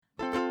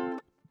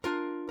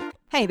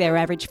Hey there,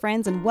 average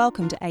friends, and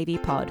welcome to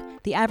AV Pod,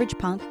 the Average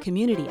Punk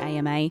Community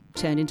AMA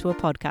turned into a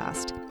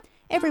podcast.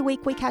 Every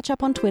week we catch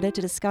up on Twitter to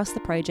discuss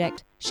the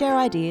project, share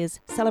ideas,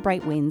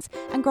 celebrate wins,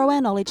 and grow our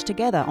knowledge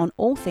together on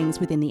all things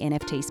within the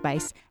NFT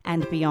space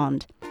and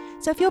beyond.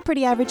 So if you're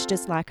pretty average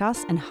just like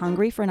us and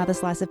hungry for another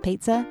slice of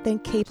pizza, then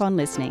keep on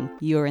listening.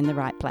 You're in the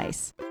right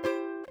place.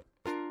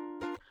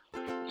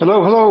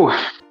 Hello.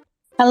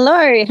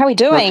 Hello, how are we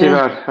doing?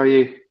 Not too bad. How are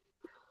you?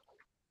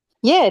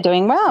 Yeah,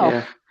 doing well.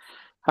 Yeah.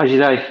 How's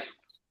your day?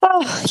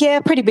 Oh,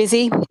 yeah, pretty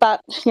busy,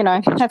 but, you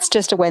know, that's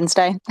just a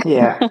Wednesday.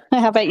 Yeah.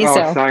 How about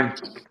yourself? Same.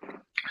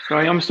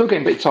 Sorry, I'm still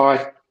getting a bit tired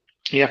in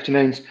the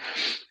afternoons.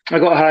 I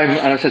got home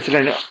and I said to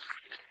Lynn,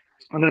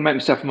 I'm going to make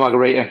myself a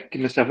margarita,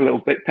 give myself a little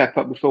bit pep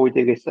up before we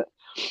do this,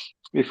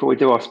 before we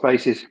do our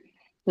spaces.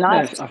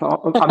 Nice. Yes,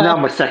 I'm now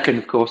on my second,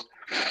 of course.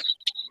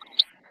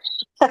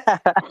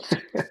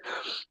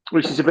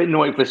 Which is a bit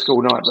naughty for a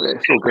school night, but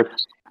it's all good.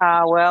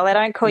 Well, they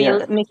don't call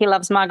you Mickey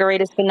Loves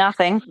Margaritas for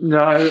nothing.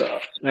 No,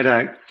 they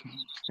don't.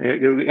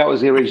 That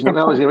was the original.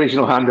 That was the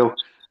original handle.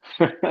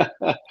 So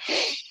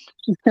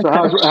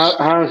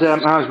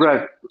how's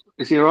Rev?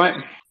 Is he all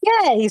right?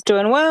 Yeah, he's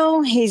doing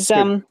well. He's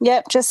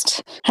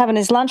just having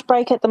his lunch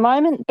break at the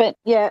moment, but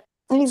yeah,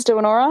 he's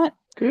doing all right.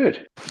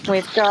 Good.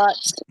 We've got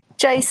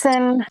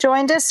Jason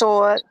joined us,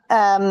 or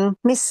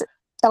Miss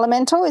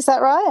Elemental, is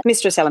that right?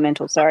 Mistress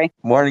Elemental, sorry.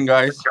 Morning,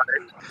 guys.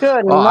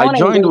 Good morning. I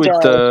joined DJ.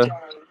 with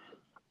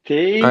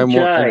DJ.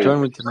 I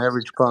joined with an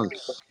average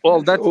punks.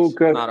 Well, that's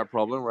not a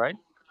problem, right?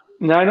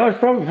 No, not a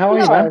problem. How are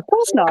you, man? Of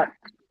course not.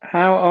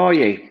 How are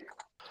you?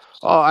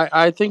 Oh,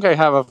 I think I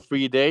have a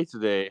free day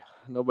today.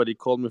 Nobody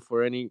called me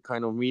for any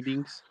kind of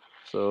meetings,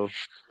 so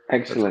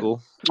Excellent. That's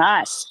cool.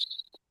 Nice.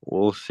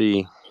 We'll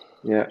see.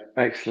 Yeah,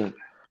 excellent.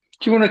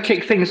 Do you want to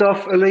kick things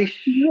off, Alicia?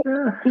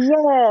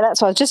 Yeah,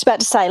 that's what I was just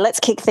about to say. Let's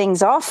kick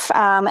things off,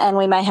 and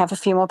we may have a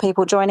few more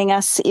people joining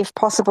us if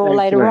possible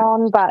later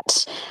on.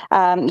 But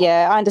I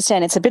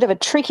understand it's a bit of a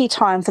tricky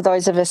time for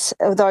those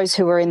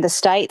who are in the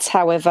States.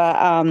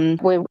 However,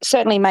 we'll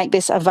certainly make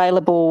this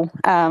available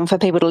for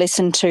people to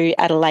listen to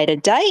at a later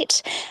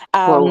date.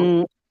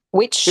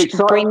 Which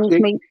brings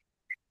me.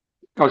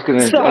 I was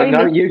going to.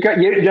 No, you go.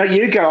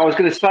 I was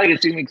going to say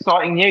there's some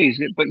exciting news,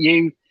 but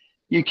you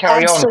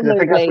carry on, because I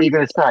think that's what you're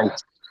going to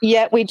say.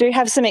 Yeah, we do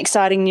have some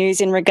exciting news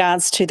in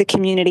regards to the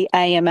Community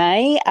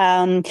AMA.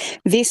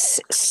 This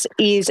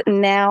is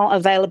now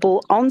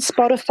available on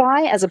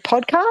Spotify as a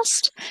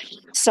podcast.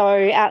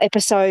 So our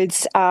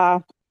episodes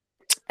are...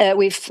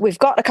 we've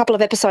got a couple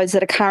of episodes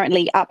that are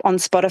currently up on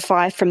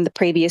Spotify from the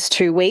previous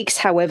 2 weeks.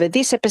 However,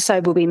 this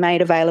episode will be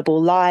made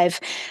available live.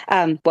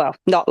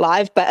 Not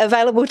live, but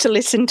available to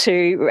listen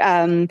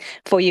to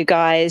for you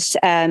guys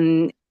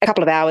a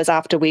couple of hours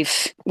after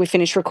we've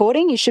finished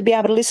recording. You should be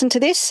able to listen to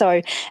this.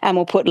 And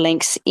we'll put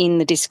links in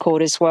the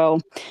Discord as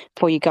well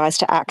for you guys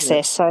to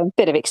access. Yeah. So a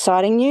bit of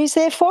exciting news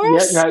there for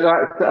us. Yeah,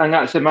 no,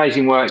 that's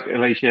amazing work,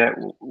 Alicia.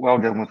 Well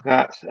done with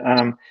that.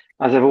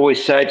 As I've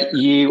always said,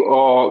 you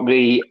are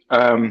the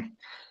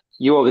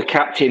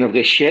captain of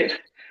this ship,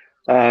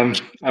 and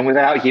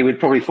without you, we'd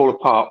probably fall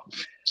apart.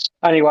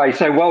 Anyway,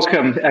 so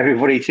welcome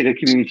everybody to the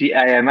Community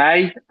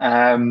AMA.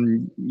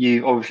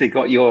 You obviously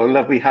got your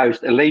lovely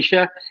host,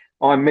 Alicia.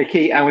 I'm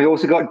Mickey, and we've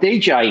also got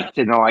DJ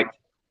tonight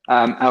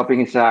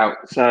helping us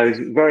out. So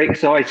very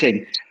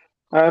exciting.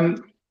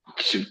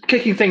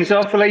 Kicking things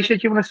off, Alicia,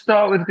 do you want to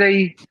start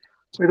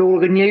with all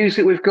the news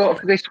that we've got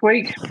for this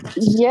week?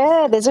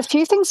 Yeah, there's a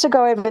few things to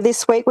go over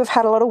this week. We've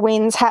had a lot of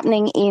wins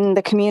happening in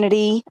the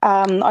community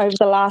over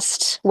the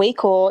last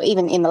week, or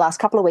even in the last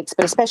couple of weeks,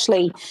 but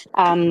especially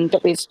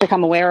that we've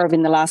become aware of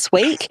in the last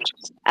week.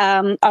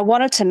 I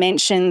wanted to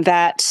mention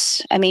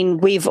that,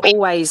 we've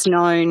always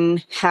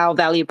known how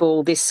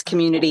valuable this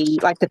community,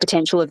 like the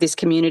potential of this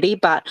community,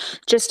 but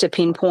just to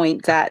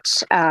pinpoint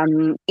that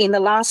in the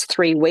last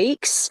 3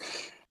 weeks,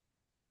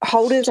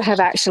 holders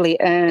have actually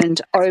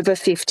earned over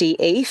 50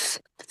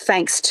 ETH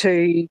thanks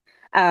to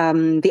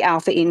the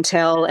alpha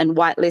intel and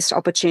whitelist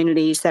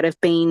opportunities that have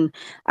been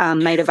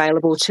made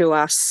available to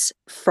us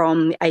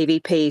from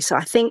AVP. So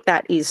I think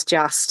that is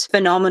just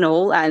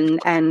phenomenal,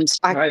 and I'm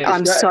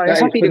so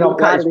happy to be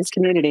part of this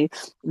community.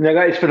 No,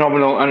 that is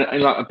phenomenal,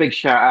 and like a big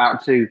shout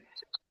out to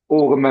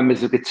all the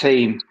members of the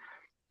team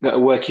that are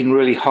working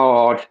really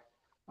hard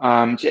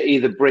to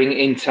either bring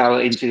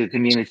intel into the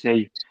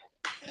community,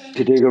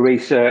 to do the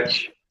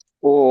research,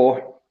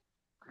 or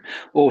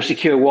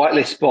secure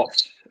whitelist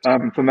spots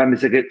for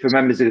members of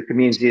the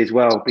community as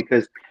well.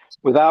 Because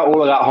without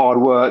all of that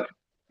hard work,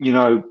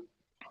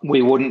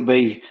 we wouldn't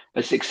be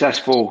as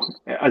successful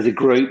as a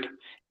group,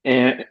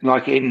 in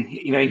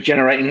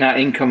generating that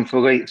income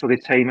for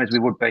the team as we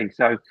would be.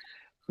 So,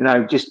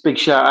 just big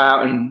shout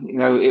out, and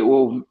it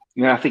will.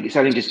 I think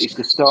it's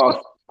the start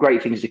of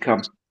great things to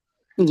come.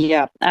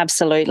 Yeah,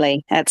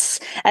 absolutely.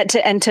 That's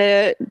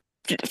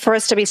for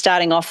us to be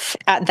starting off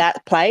at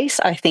that place,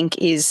 I think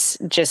is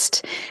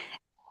just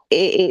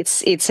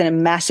it's a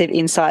massive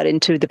insight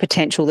into the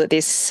potential that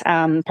this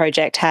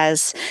project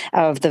has,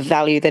 of the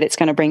value that it's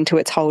going to bring to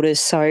its holders.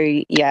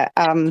 So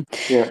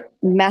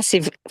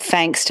massive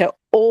thanks to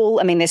all.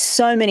 I mean, there's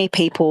so many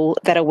people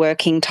that are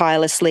working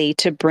tirelessly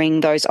to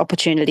bring those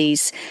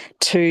opportunities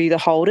to the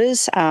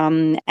holders,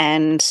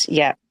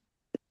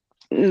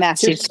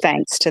 massive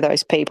thanks to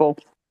those people.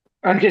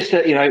 And just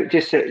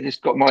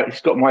got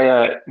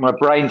my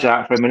brains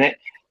out for a minute.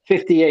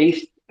 50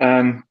 ETH.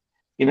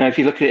 If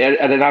you look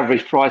at an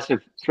average price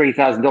of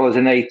 $3,000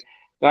 an ETH,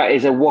 that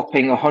is a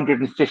whopping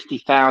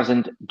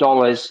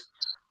 $150,000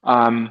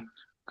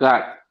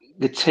 that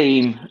the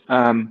team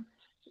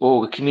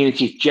or the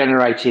community's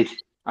generated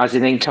as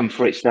an income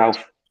for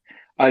itself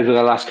over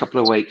the last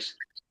couple of weeks.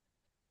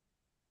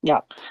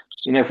 Yeah.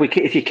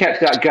 If you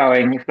kept that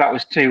going, if that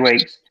was 2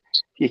 weeks,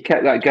 if you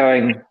kept that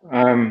going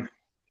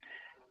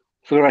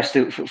for the rest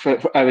of for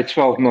over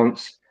 12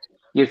 months,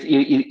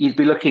 you'd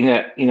be looking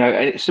at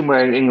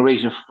somewhere in the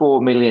region of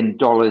 $4 million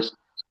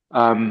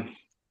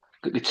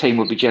that the team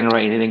would be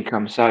generating in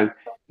income. So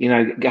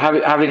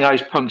having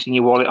those punks in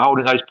your wallet,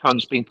 holding those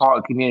punks, being part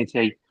of the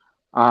community,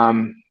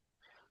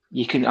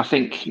 you can. I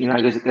think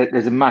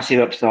there's a massive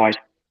upside.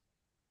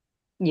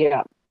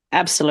 Yeah,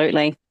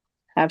 absolutely.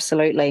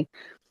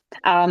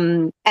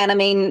 And I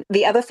mean,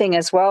 the other thing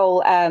as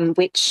well,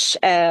 which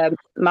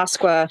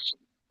Muskwa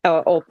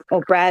or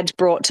Brad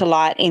brought to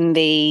light in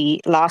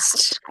the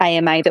last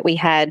AMA that we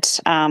had,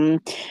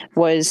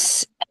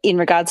 was in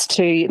regards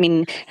to, I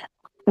mean,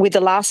 in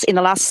the last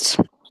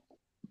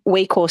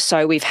week or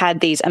so, we've had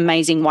these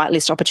amazing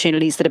whitelist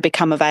opportunities that have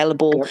become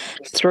available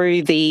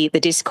through the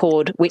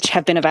Discord, which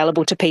have been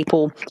available to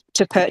people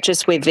to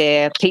purchase with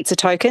their pizza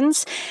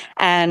tokens.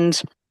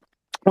 And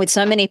with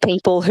so many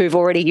people who've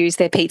already used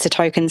their pizza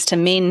tokens to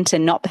mint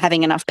and not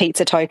having enough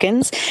pizza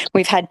tokens,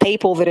 we've had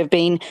people that have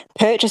been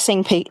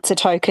purchasing pizza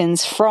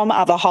tokens from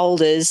other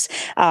holders,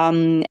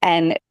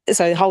 and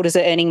so holders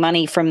are earning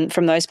money from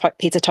those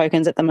pizza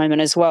tokens at the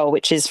moment as well,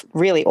 which is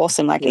really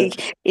awesome.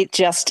 It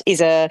just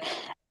is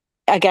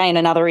again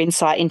another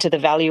insight into the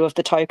value of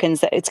the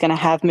tokens that it's going to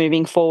have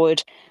moving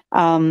forward.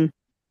 That's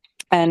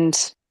I'm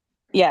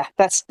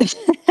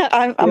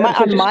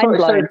mind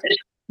blown.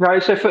 No,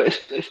 so for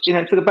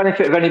the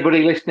benefit of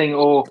anybody listening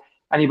or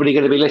anybody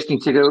going to be listening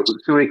to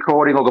the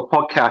recording or the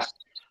podcast,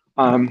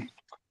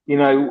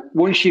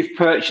 once you've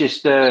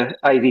purchased the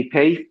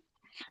AVP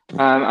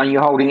and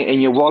you're holding it in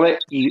your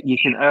wallet, you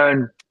can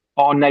earn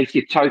our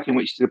native token,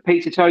 which is the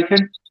pizza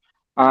token,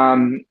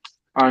 and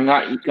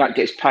that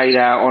gets paid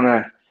out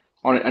on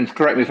and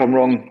correct me if I'm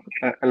wrong,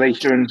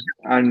 Alicia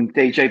and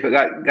DJ, but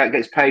that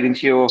gets paid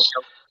into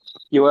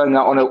you earn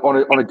that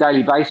on a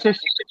daily basis.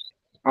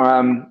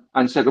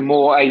 And so the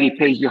more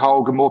ADPs you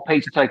hold, the more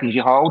pizza tokens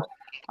you hold.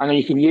 And then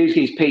you can use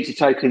these pizza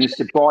tokens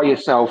to buy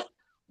yourself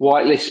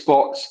whitelist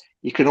spots.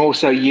 You can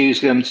also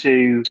use them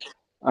to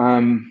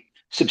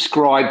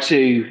subscribe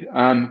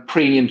to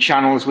premium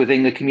channels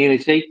within the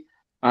community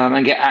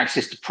and get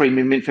access to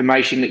premium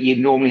information that you'd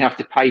normally have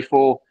to pay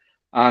for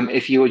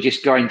if you were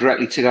just going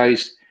directly to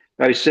those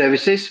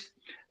services.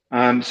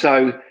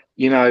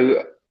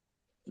 Definitely,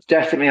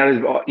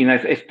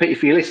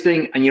 if you're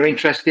listening and you're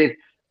interested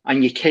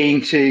and you're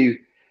keen to,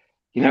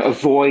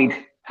 avoid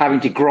having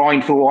to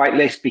grind for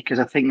whitelist, because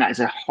I think that is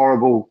a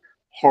horrible,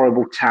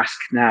 horrible task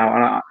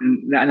now.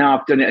 And now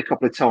I've done it a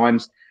couple of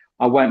times.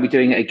 I won't be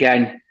doing it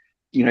again.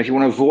 If you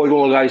want to avoid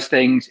all of those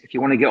things, if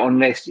you want to get on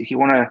list, if you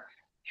want to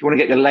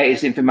get the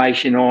latest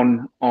information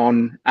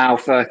on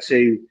alpha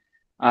to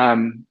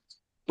buy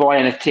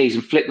NFTs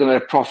and flip them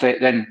at a profit,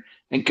 then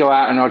go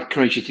out, and I'd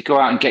encourage you to go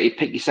out and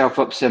pick yourself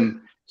up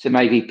some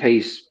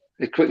AVPs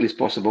as quickly as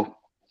possible.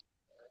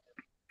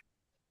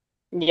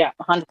 Yeah,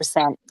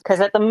 100%.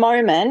 Because at the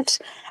moment,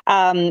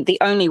 the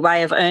only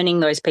way of earning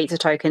those pizza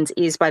tokens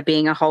is by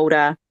being a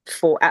holder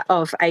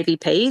of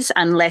AVPs,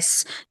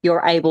 unless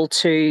you're able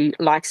to,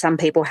 like some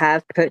people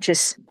have,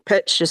 purchase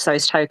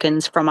those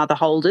tokens from other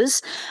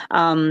holders.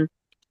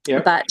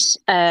 But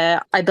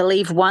I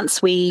believe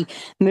once we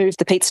move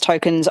the pizza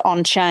tokens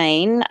on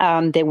chain,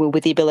 there will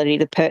be the ability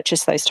to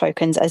purchase those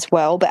tokens as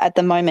well. But at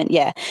the moment,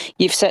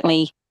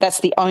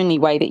 that's the only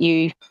way that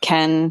you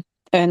can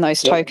earn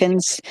those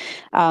tokens.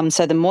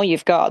 So the more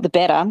you've got, the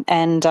better.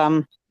 And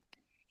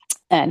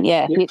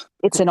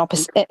it's an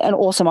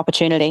awesome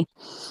opportunity.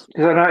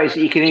 Because I noticed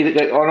you can either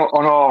get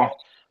on our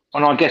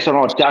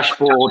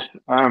dashboard,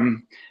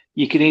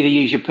 you can either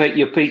use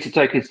your pizza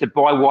tokens to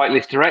buy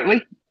whitelist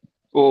directly,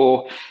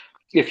 or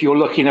if you're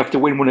lucky enough to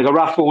win one of the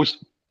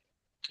raffles,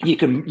 you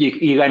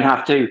then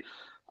have to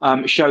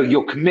show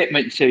your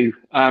commitment to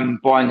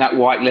buying that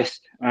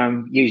whitelist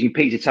using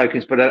pizza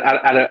tokens, but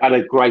at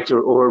a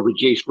greater or a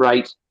reduced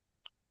rate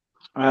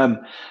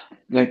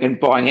than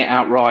buying it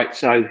outright.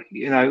 So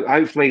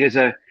hopefully there's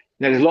a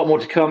lot more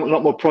to come, a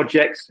lot more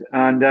projects,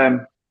 and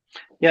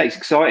it's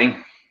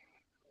exciting.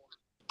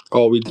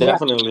 Oh, we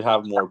definitely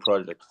have more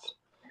projects.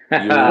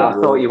 I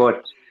thought you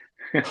would.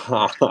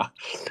 Told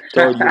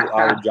you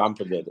I would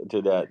jump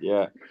into that.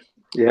 Yeah.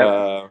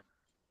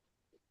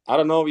 I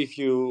don't know if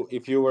you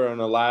were on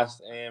the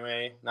last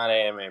AMA, not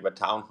AMA, but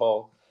town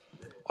hall.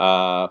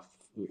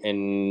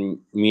 And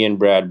me and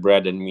Brad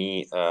and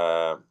me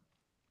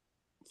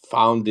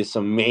found this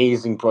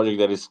amazing project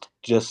that is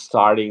just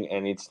starting,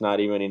 and it's not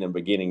even in the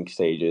beginning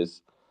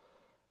stages.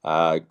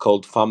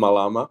 Called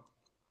Famalama.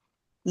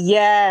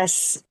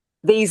 Yes,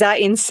 these are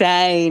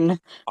insane.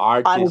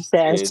 I'm Artist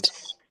obsessed.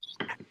 is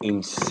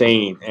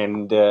insane,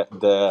 and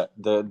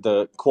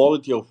the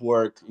quality of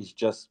work is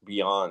just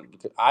beyond.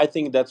 Because I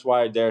think that's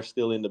why they're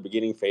still in the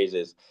beginning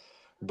phases,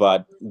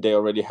 but they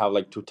already have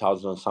like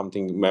 2,000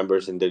 something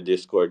members in their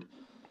Discord.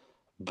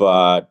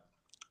 But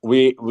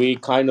we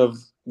kind of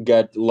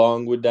get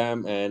along with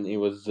them, and it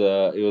was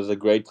a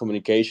great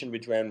communication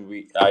between.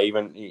 We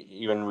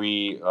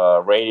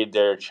rated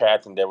their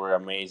chat, and they were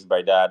amazed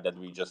by that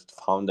we just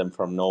found them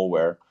from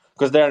nowhere,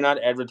 because they're not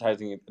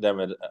advertising them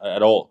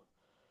at all.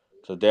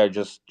 So they're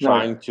just No,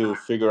 trying to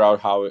figure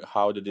out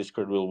how the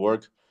Discord will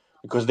work,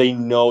 because they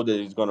know that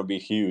it's going to be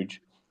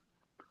huge.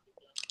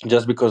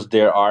 Just because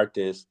their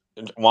artist,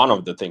 one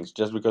of the things,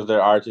 just because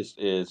their artist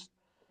is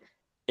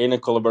in a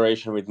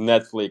collaboration with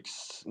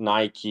Netflix,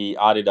 Nike,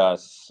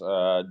 Adidas.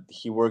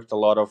 He worked a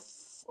lot of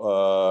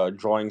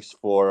drawings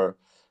for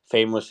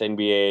famous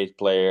NBA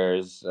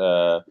players,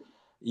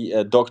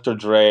 Dr.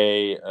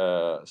 Dre.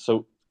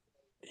 So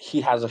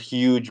he has a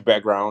huge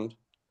background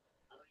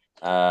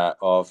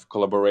of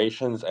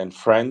collaborations and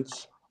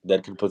friends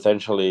that could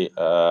potentially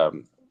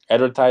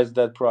advertise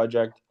that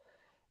project.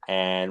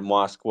 And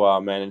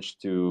Moskwa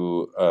managed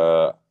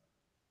to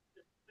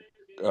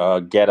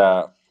get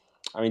a.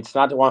 I mean, it's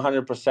not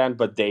 100%,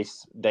 but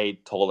they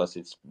told us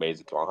it's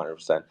basically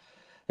 100%.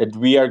 That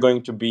we are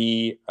going to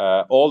be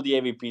all the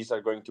AVPs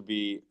are going to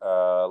be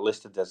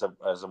listed as a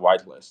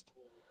whitelist.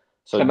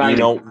 So do you amazing.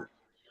 know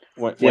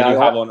when Yeah, you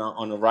have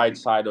on the right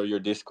side of your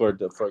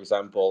Discord, for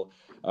example,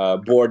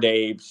 Bored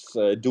Apes,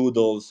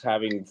 Doodles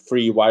having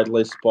free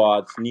whitelist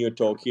spots, Neo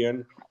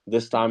Tokian.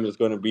 This time is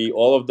going to be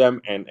all of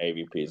them and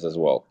AVPs as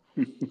well.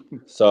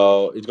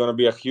 So it's going to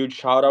be a huge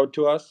shout out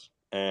to us,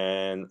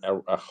 and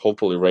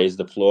hopefully raise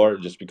the floor,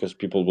 just because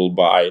people will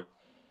buy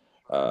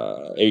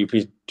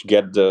AVPs to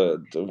get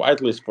the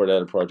whitelist for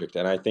that project.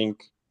 And I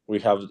think we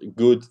have a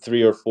good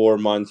 3 or 4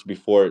 months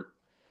before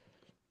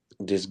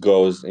this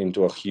goes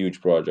into a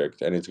huge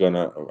project, and it's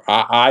gonna.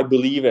 I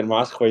believe, and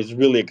Moscow is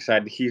really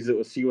excited. He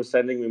was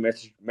sending me a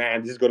message,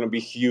 man. This is gonna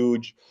be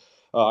huge.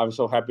 I'm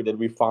so happy that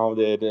we found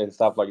it and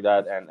stuff like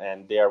that.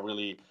 And they are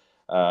really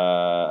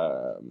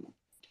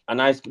a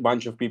nice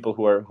bunch of people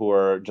who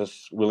are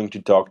just willing to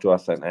talk to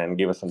us and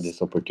give us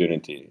this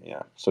opportunity.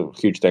 Yeah. So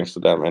huge thanks to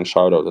them, and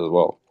shout out as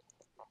well.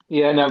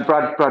 yeah. No,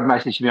 Brad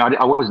messaged me.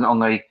 I wasn't on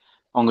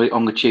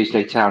the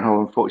Tuesday town hall,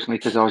 unfortunately,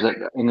 because I was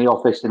in the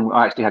office and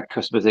I actually had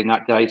customers in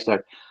that day, so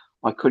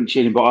I couldn't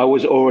tune in. But I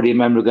was already a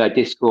member of their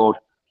Discord.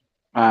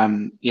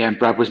 Yeah, and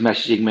Brad was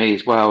messaging me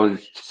as well to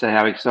say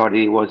how excited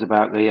he was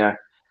about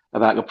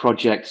the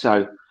project.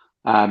 So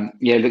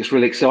yeah, it looks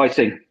really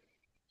exciting.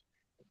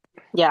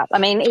 Yeah, I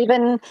mean,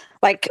 even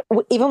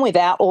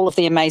without all of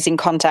the amazing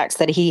contacts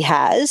that he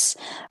has,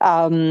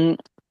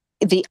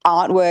 the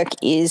artwork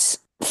is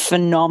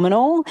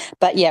phenomenal.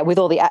 But yeah, with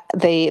all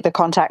the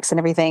contacts and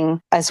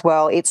everything as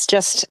well, it's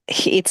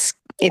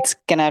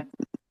gonna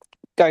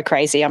go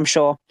crazy, I'm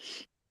sure.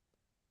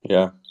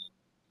 Yeah.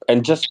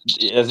 And just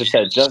as I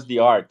said, just the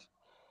art,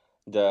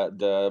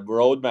 the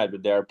roadmap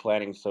that they're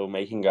planning. So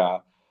making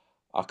a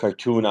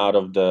cartoon out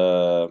of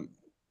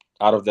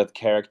that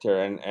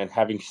character, and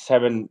having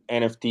 7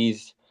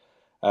 NFTs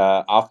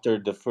after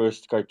the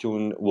first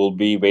cartoon will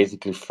be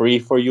basically free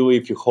for you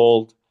if you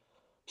hold.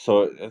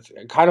 So it's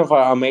kind of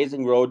an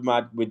amazing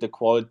roadmap with the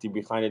quality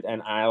behind it.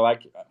 And I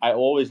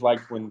always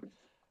like when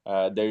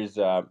there's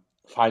a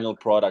final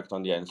product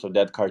on the end. So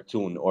that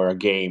cartoon or a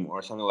game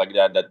or something like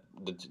that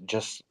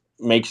just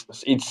makes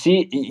it.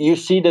 See, you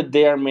see that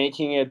they are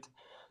making it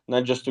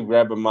not just to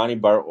grab a money,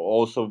 but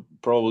also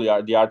probably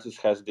the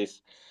artist has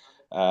this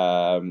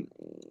um,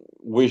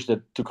 wish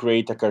that to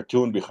create a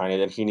cartoon behind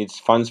it, and he needs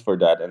funds for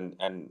that.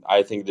 And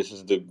I think this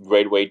is the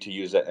great way to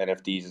use the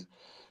NFTs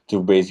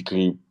to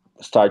basically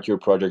start your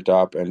project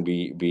up and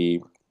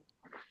be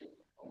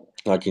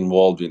like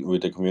involved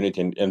with the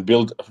community, and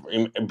build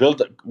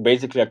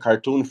basically a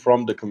cartoon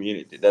from the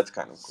community. That's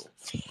kind of cool.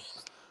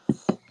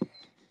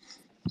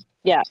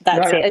 Yeah, No,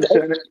 that's it.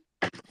 certainly.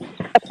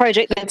 A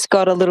project that's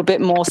got a little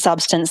bit more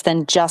substance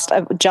than just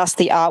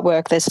the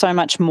artwork. There's so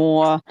much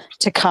more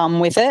to come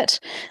with it,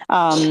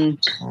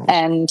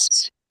 and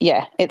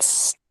yeah,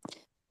 it's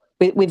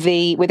with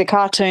the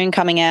cartoon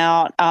coming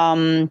out,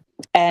 and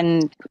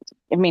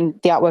I mean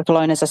the artwork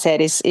alone, as I said,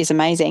 is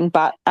amazing.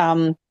 But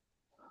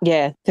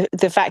yeah,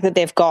 the fact that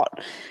they've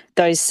got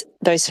those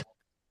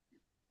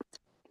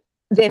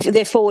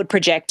they're forward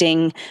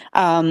projecting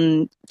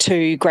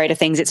to greater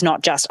things. It's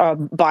not just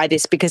buy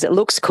this because it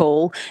looks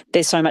cool.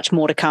 There's so much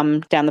more to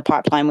come down the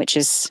pipeline, which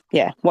is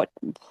what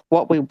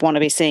we want to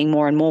be seeing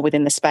more and more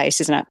within the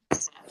space, isn't it?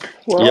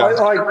 Well, Yeah,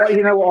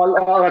 you know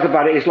what I like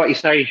about it is like you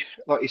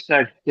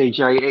said,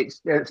 DJ.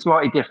 It's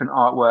slightly different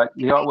artwork.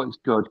 The artwork's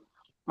good,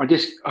 I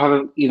just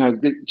have,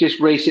 just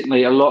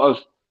recently, a lot of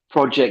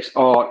projects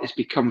art has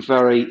become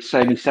very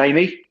samey.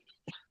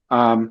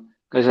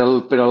 There's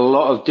been a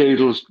lot of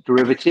doodles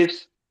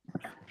derivatives,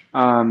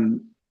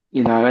 um,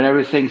 and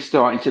everything's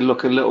starting to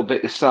look a little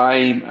bit the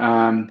same.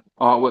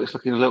 Artwork's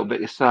looking a little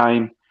bit the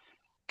same.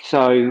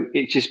 So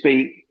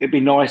it'd be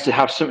nice to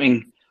have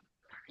something,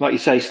 like you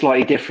say,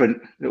 slightly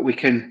different that we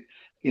can,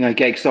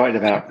 get excited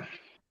about.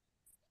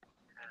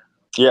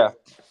 Yeah,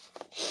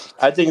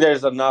 I think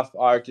there's enough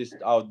artists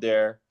out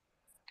there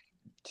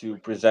to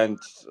present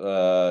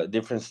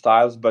different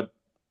styles, but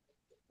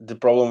the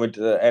problem with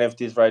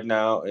NFTs right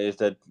now is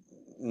that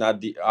not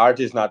the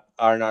artists not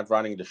are not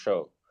running the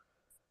show.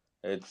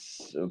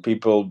 It's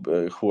people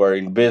who are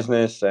in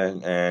business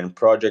and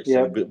projects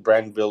Yeah. and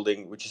brand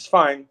building, which is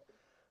fine.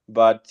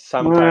 But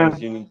sometimes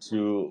Well, you need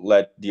to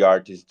let the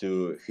artist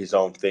do his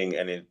own thing,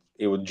 and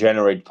it would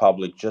generate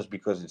public just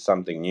because it's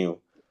something new.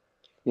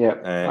 yeah,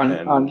 And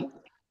and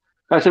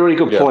that's a really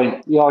good yeah,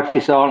 point. The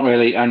artists aren't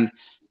really, and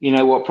you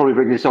know what? Probably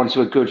brings us on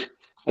to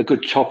a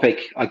good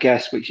topic, I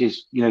guess, which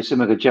is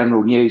some of the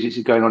general news that's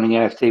going on in the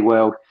NFT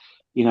world.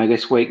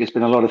 This week there's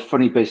been a lot of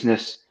funny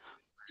business.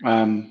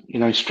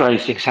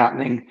 Strange things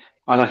happening.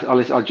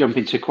 I'll jump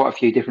into quite a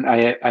few different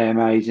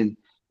AMAs and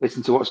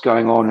listen to what's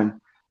going on,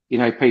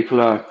 and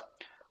people are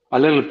a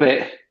little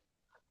bit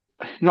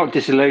not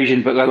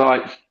disillusioned, but they're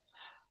like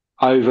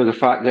over the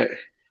fact that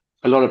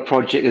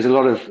there's a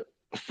lot of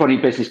funny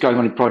business going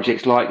on in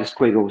projects like the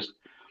Squiggles.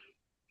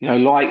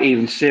 Like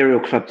even Serial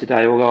Club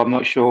today, although I'm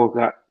not sure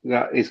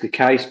that is the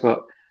case,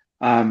 but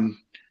um,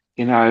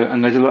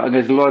 and there's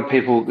a lot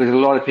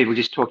of people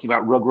just talking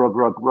about rug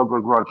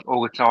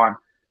all the time,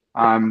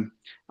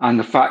 and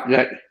the fact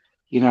that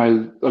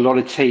a lot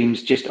of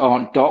teams just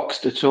aren't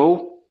doxed at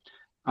all,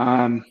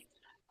 and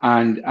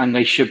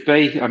they should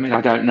be. I mean, I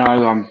don't know. I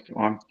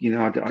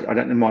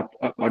don't know.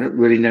 I don't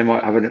really know.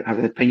 Might have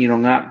an opinion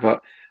on that,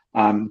 but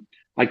um,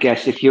 I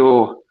guess if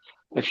you're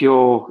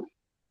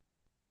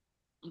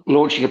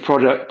launching a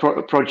project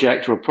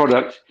or a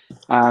product,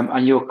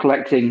 and you're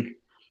collecting,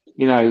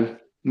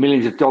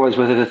 millions of dollars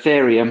worth of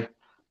Ethereum,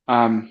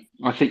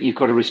 I think you've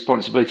got a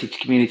responsibility to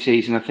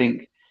communities, and I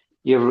think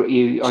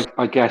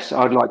I guess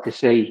I'd like to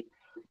see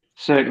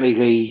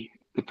certainly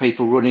the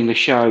people running the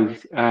show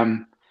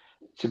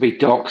to be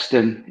doxed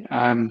and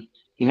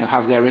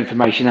have their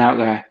information out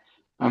there.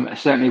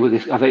 Certainly with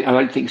this, I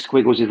don't think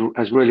Squiggles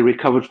has really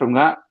recovered from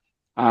that.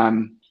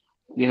 Um,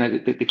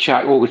 the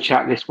chat, all the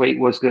chat this week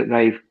was that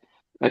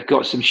they've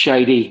got some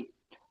shady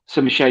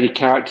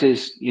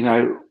characters,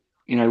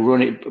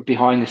 run it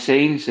behind the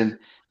scenes and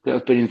that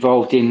have been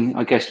involved in,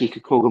 I guess you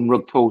could call them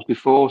rug pulls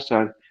before.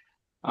 So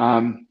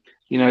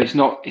it's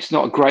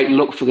not a great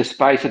look for the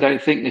space. I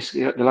don't think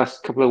the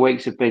last couple of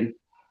weeks have been.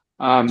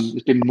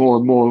 There's been more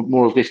and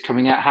more of this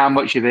coming out. How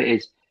much of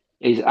it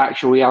is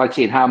actual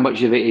reality, and how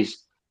much of it is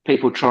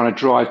people trying to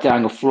drive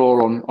down the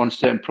floor on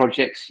certain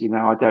projects?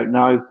 I don't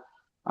know.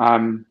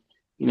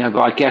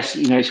 But I guess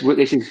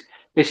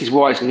this is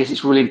why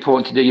it's really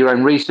important to do your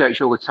own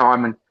research all the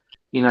time. And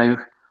you know,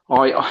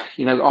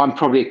 I'm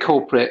probably a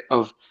culprit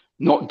of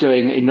not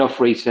doing enough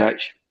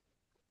research.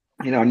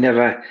 I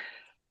never.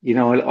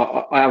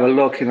 I have a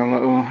look and I'm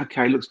like, oh,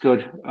 okay, looks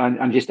good.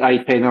 I'm just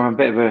aping. I'm a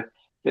bit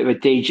of a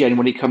degen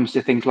when it comes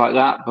to things like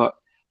that. But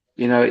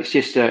it's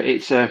just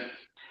the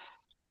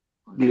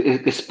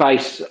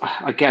space,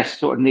 I guess,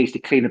 sort of needs to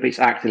clean up its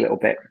act a little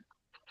bit.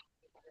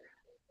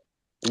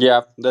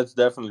 yeah, that's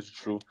definitely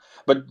true.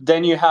 But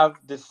then you have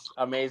this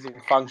amazing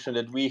function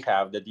that we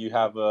have, that you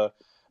have a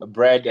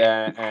Brad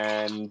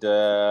and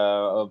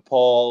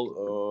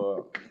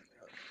Paul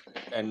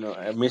and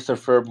Mr.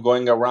 Ferb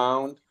going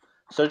around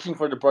searching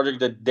for the project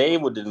that they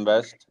would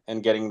invest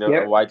and getting the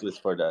Yep. whitelist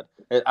for that.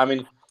 I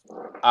mean,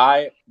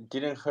 I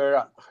didn't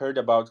heard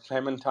about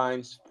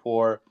Clementines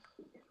for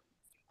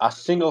a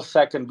single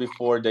second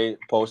before they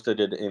posted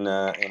it in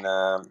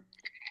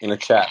a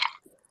chat,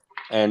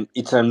 and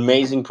it's an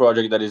amazing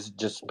project that is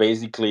just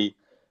basically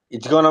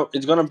it's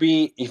gonna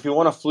be, if you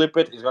want to flip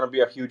it, it's gonna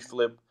be a huge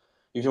flip.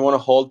 If you want to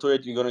hold to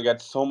it, you're gonna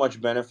get so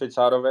much benefits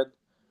out of it.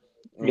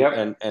 and Yep.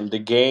 and, and the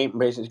game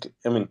basically,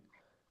 I mean,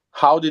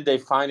 how did they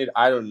find it?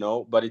 I don't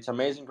know, but it's an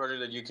amazing project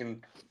that you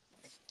can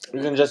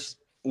just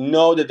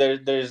know that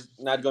there's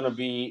not gonna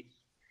be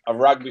a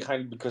rug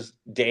behind it, because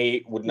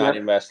they would not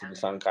Yep. invest in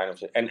some kind of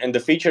shit. And the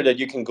feature that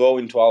you can go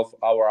into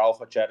our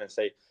alpha chat and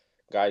say,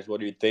 guys, what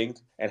do you think,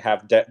 and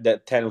have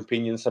that 10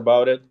 opinions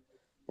about it,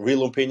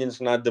 real opinions,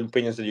 not the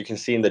opinions that you can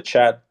see in the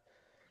chat.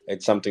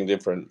 It's something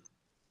different.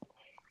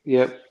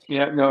 Yep.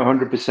 Yep. No,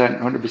 100%,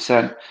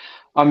 100%.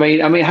 How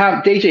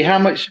DJ? How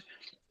much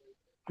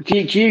do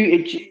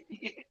you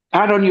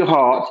hand on your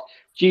heart?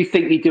 Do you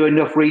think you do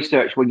enough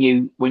research when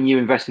you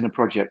invest in a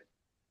project?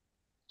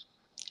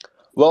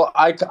 Well,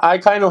 I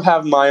kind of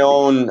have my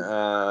own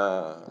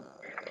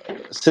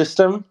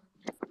system,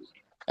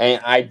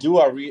 and I do,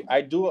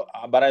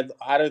 but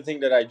I don't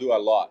think that I do a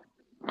lot.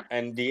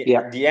 And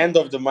Yeah. the end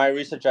of my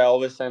research, I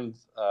always send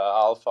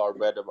Alpha or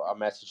Beta a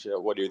message.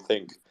 What do you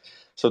think?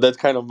 So that's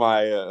kind of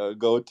my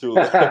go-to.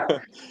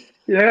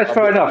 Yeah, that's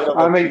fair a enough. bit of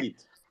I a mean,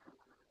 cheat.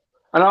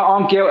 and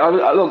I'm guilty.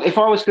 Look, if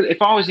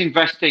I was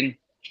investing,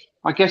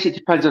 I guess it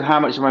depends on how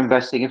much I'm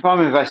investing. If I'm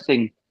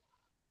investing,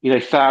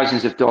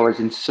 thousands of dollars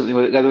into something,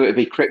 whether it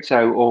be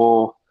crypto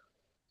or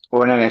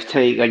an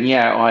NFT, then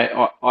yeah,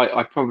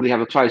 I probably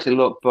have a closer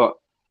look. But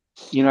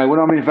when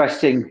I'm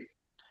investing zero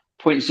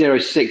point zero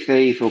 0.06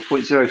 ETH or zero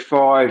point zero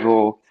 0.05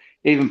 or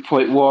even zero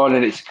point 0.1,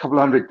 and it's a couple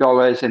of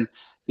 $100, and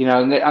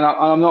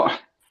I'm not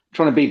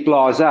trying to be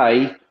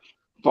blasé,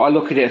 but I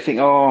look at it and think,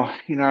 oh,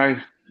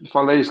 if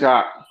I lose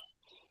that,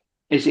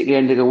 is it the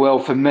end of the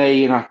world for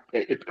me? And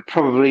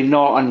probably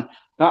not. And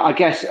I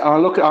guess I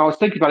was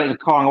thinking about it in the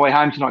car on the way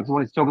home tonight because I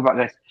wanted to talk about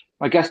this.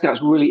 I guess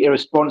that's really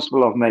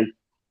irresponsible of me,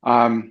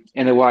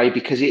 in a way,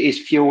 because it is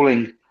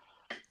fueling,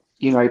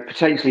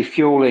 potentially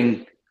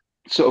fueling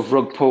sort of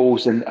rug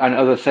pulls and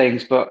other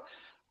things. But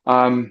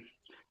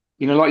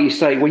like you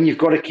say, when you've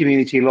got a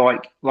community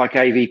like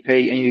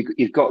AVP and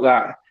you've got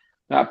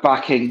that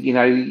backing, you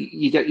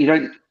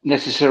don't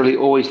necessarily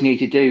always need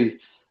to do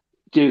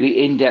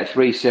the in-depth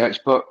research,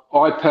 but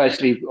I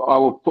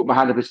will put my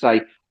hand up and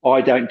say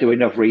I don't do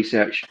enough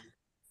research.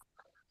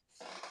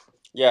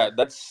 Yeah,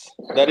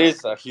 that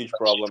is a huge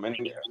problem.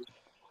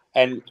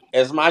 And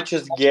as much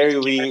as Gary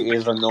Vee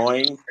is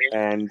annoying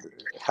and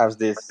has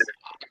this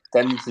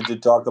tendency to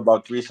talk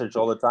about research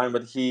all the time,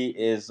 but he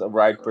is a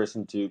right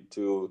person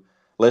to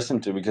listen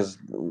to, because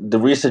the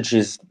research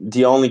is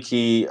the only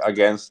key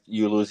against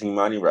you losing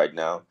money right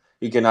now.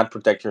 You cannot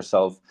protect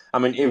yourself. I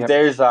mean, if Yep.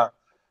 there's a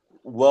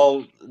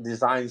well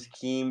designed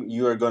scheme,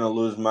 you are going to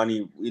lose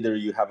money either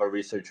you have a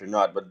research or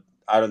not. But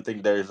I don't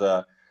think there's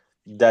a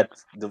that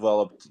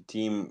developed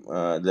team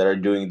that are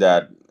doing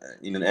that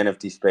in an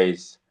NFT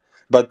space.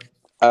 But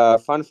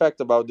fun fact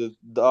about the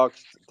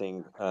docs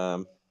thing,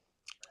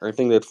 I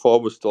think that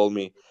Phobos told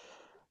me,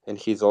 and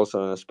he's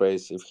also in a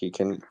space if he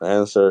can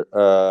answer.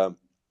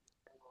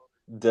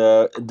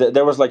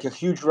 There was like a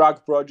huge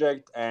rock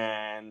project,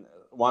 and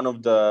one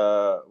of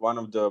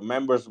the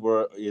members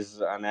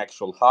is an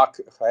actual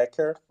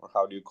hacker, or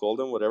how do you call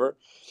them, whatever.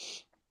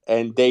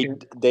 And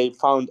they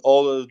found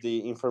all of the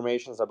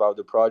informations about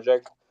the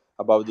project,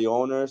 about the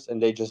owners,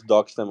 and they just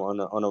doxed them on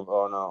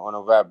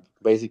a web.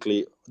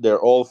 Basically, they're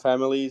all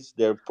families,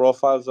 their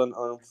profiles on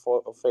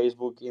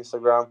Facebook,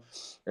 Instagram,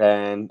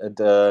 and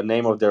the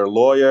name of their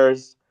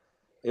lawyers.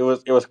 It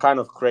was kind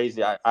of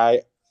crazy.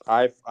 I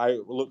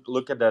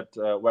look at that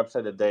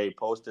website that they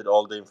posted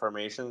all the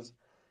informations.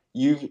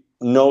 You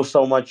know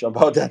so much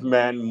about that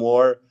man,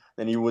 more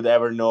than you would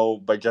ever know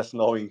by just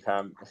knowing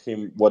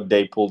him what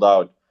they pulled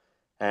out.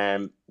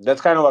 And that's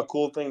kind of a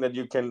cool thing that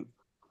you can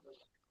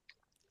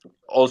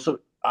also.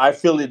 I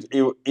feel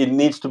it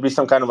needs to be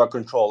some kind of a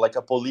control, like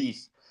a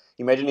police.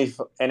 Imagine if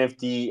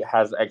NFT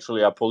has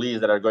actually a police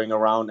that are going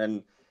around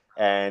and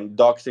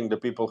doxing the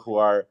people who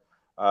are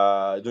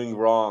doing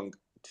wrong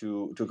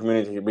to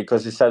community,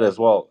 because he said as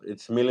well,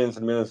 it's millions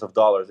and millions of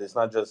dollars. It's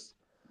not just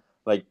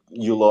like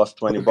you lost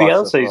 20 bucks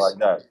or something like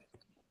that.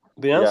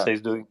 Yeah. Beyonce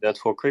is doing that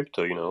for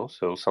crypto,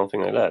 so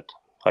something like that.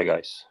 Hi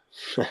guys.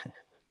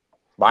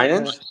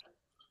 Binance.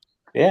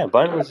 Yeah,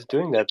 Binance is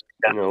doing that.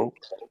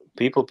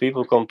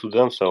 People come to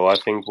them, so I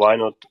think why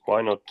not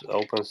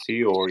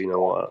OpenSea,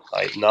 or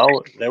I now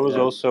there was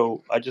Yeah.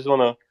 also, I just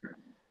wanna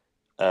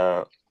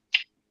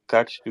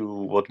catch to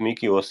what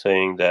Mickey was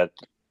saying, that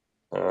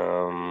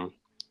um,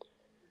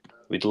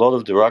 with a lot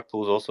of the rug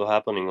pulls also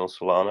happening on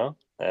Solana,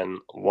 and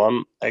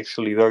one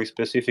actually very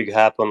specific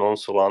happened on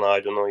Solana. I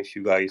don't know if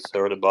you guys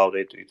heard about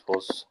it. It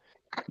was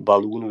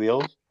balloon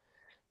wheels,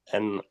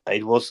 and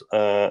it was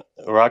a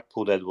rug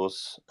pull that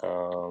was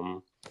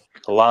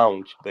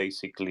launched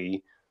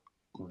basically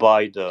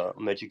by the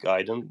Magic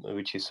Eden,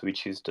 which is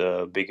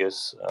the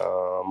biggest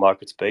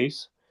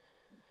marketplace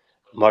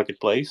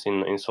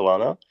in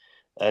Solana,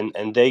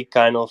 and they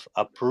kind of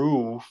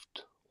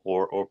approved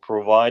or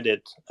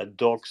provided a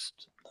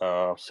doxed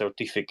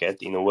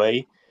certificate, in a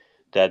way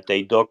that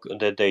they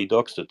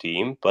doxed the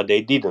team, but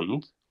they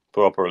didn't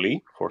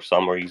properly for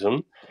some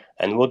reason.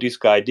 And what this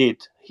guy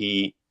did,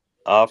 he,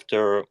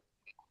 after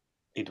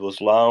it was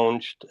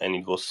launched and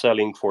it was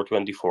selling for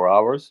 24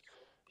 hours,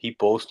 he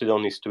posted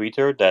on his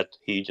Twitter that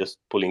he just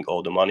pulling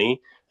all the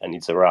money and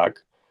it's a rag,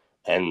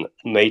 and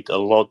made a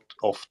lot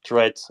of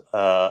threats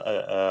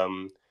to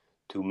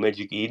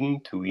Magic Eden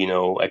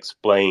to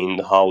explain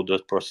how the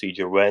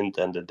procedure went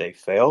and that they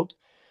failed.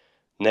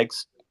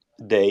 Next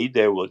day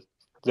there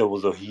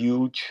was a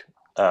huge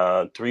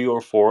 3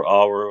 or 4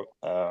 hour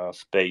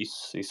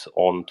spaces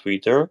on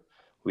Twitter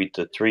with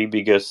the three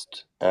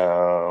biggest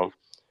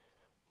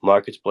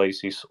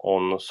marketplaces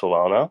on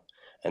Solana,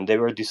 and they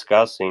were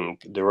discussing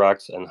the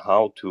racks and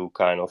how to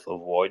kind of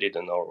avoid it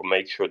and or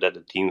make sure that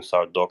the teams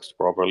are doxed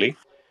properly.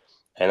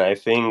 And I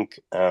think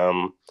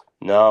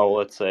now,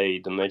 let's say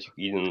the Magic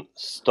Eden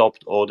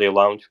stopped all their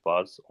launch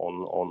pads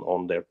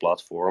on their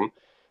platform,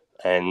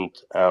 and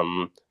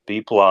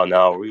people are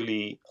now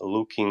really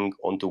looking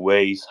onto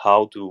ways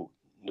how to.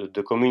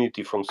 The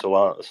community from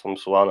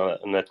Solana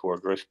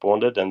network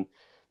responded, and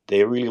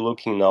they're really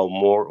looking now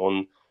more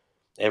on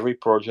every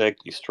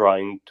project is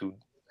trying to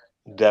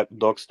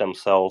docs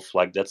themselves,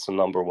 like that's the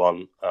number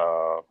one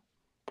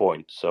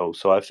point. So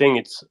I think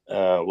it's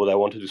what I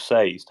wanted to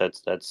say is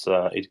that's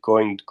it's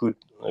going good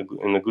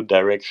in a good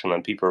direction,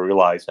 and people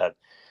realize that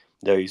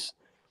there is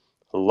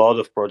a lot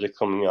of projects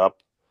coming up.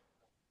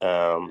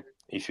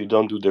 If you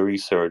don't do the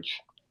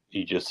research,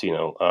 you just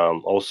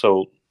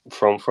also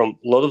from a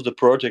lot of the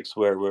projects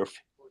where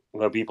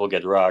people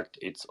get ragged,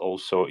 it's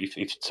also if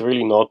it's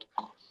really not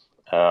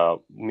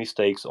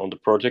mistakes on the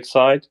project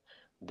side,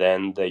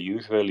 then they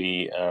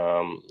usually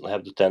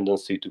have the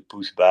tendency to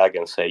push back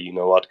and say, you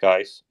know what,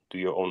 guys, do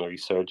your own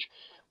research.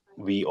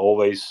 We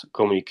always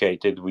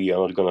communicated we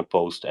are not going to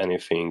post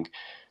anything,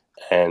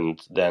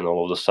 and then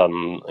all of a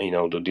sudden,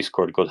 the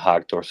Discord got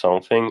hacked or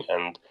something,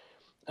 and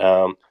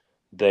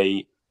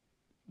they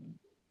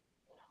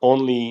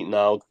only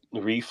now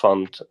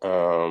refund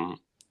the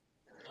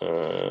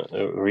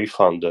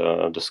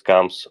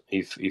scams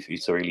if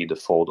it's really the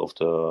fault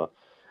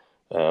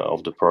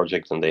of the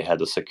project and they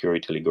had a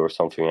security leak or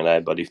something like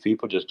that. But if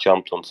people just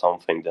jumped on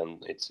something, then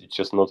it's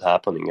just not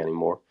happening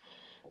anymore.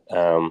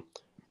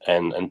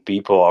 And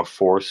people are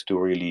forced to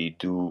really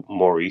do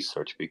more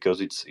research,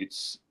 because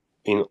it's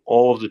in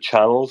all of the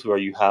channels where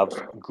you have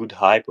good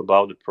hype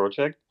about the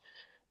project.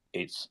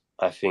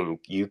 I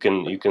think you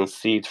can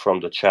see it from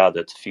the chat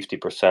that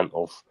 50%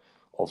 of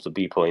the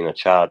people in a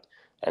chat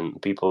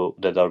and people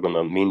that are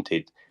gonna mint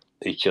it,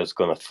 it's just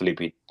gonna flip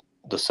it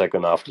the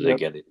second after they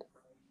get it.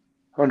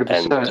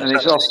 100%, and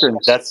it's often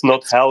that's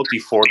not healthy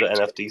for the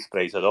NFT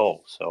space at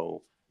all.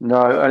 So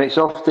no, and it's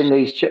often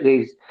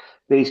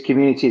these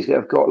communities that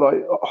have got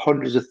like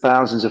hundreds of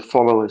thousands of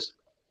followers.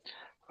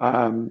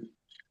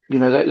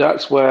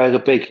 That's where the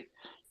big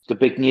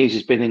news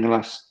has been in the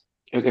last,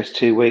 I guess,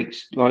 2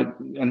 weeks. Like,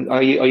 and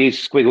I use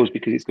Squiggles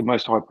because it's the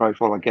most high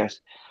profile, I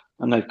guess,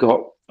 and they've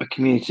got a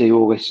community,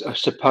 or a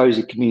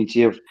supposed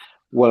community of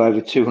well over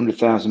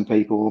 200,000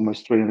 people,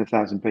 almost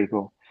 300,000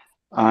 people,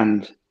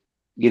 and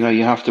you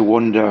have to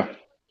wonder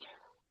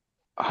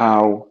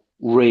how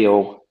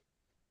real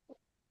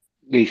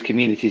these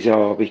communities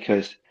are,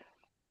 because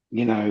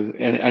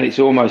and it's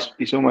almost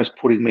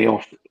putting me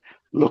off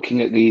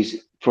looking at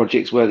these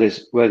projects where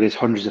there's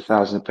hundreds of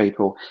thousands of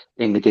people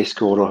in the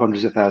Discord or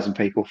hundreds of thousands of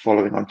people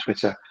following on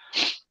Twitter.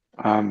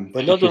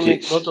 But not only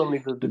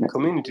the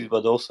communities,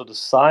 but also the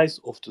size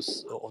of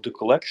the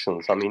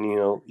collections. I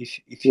mean,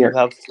 if you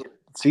have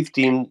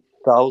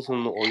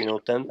 15,000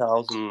 or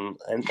 10,000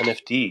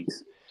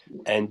 NFTs,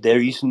 and there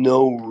is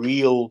no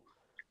real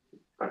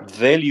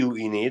value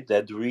in it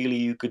that really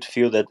you could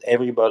feel that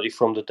everybody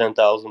from the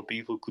 10,000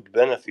 people could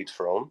benefit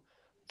from,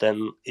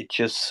 then it's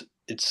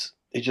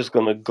just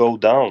gonna go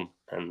down.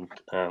 And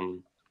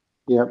and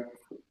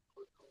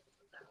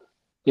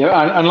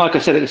like I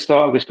said at the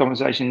start of this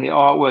conversation, the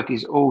artwork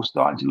is all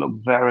starting to look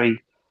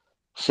very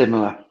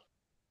similar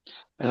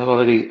in a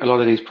lot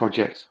of these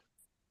projects.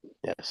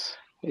 Yes,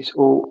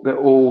 they're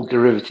all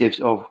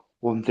derivatives of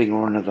one thing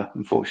or another,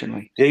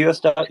 unfortunately. Yeah, you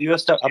start, but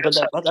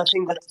I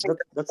think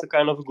that's a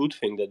kind of a good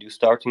thing that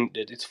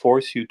it's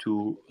forced you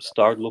to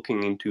start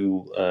looking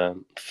into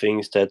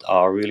things that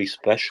are really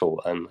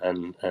special and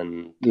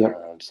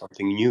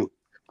something new.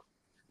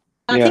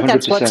 I think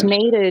that's 100%. what's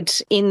needed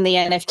in the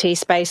NFT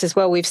space as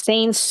well. We've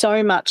seen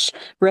so much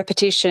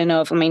repetition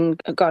of, I mean,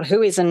 God,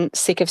 who isn't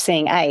sick of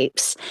seeing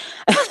apes?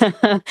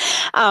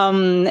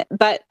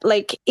 But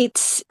like,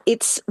 it's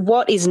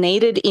what is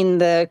needed in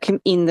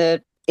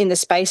the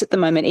space at the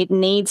moment. It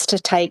needs to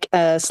take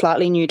a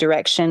slightly new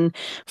direction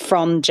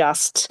from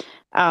just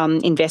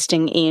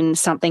investing in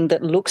something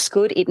that looks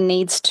good. It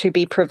needs to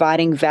be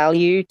providing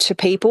value to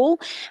people,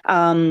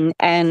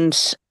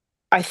 and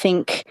I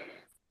think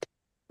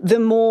the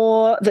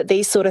more that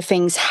these sort of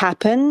things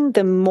happen,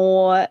 the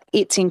more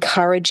it's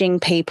encouraging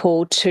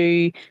people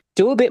to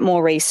do a bit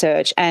more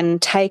research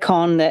and take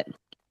on that.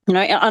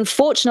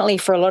 Unfortunately,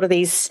 for a lot of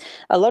these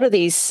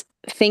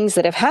things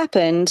that have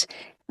happened,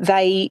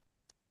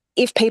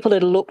 if people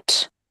had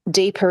looked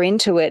deeper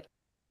into it,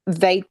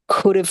 they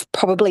could have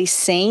probably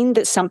seen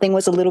that something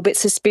was a little bit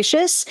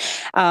suspicious.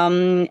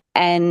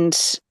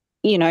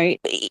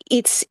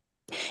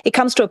 It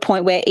comes to a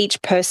point where each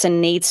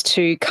person needs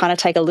to kind of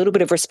take a little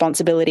bit of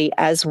responsibility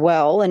as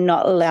well, and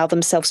not allow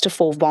themselves to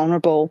fall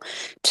vulnerable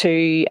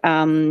to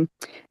some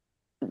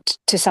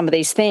of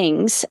these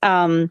things.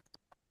 But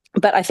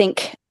I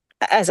think,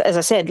 as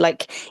I said,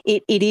 like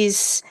it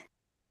is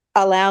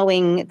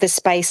allowing the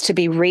space to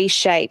be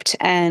reshaped,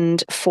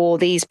 and for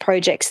these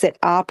projects that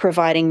are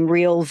providing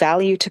real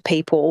value to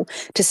people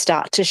to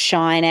start to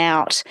shine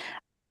out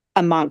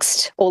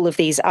amongst all of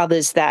these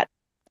others that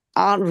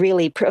aren't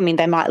really,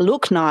 they might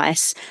look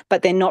nice,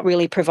 but they're not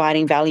really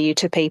providing value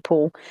to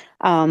people.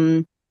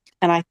 And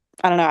I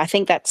don't know, I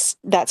think that's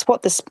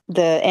what the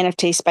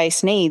NFT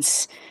space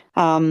needs.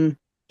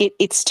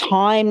 It's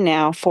time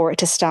now for it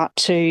to start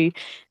to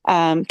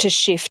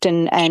shift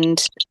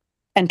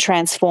and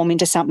transform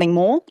into something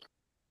more.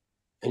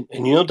 And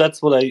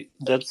that's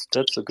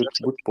a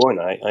good point.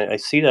 I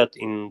see that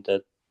in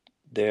that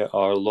there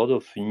are a lot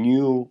of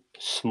new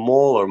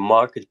smaller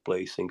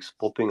marketplaces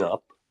popping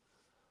up,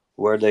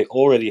 where they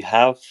already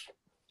have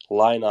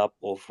lineup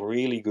of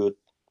really good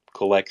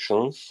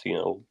collections,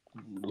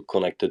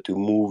 connected to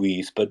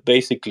movies, but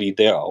basically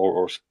there are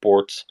or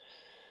sports.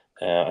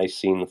 I've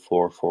seen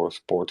for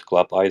sport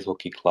club, ice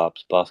hockey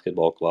clubs,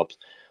 basketball clubs,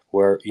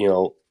 where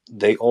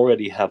they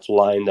already have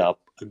lined up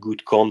a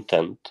good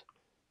content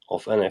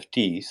of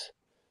NFTs,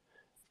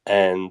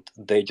 and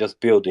they just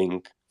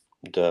building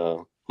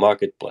the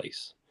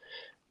marketplace.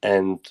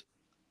 And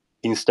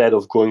instead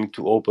of going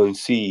to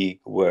OpenSea,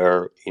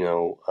 where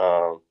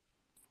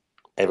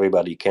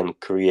everybody can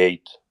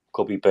create,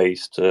 copy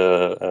paste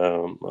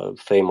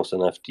famous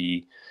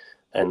NFT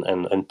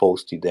and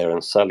post it there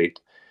and sell it.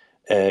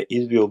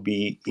 It will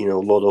be a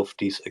lot of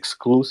these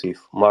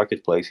exclusive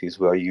marketplaces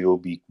where you'll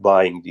be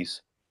buying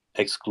these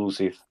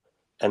exclusive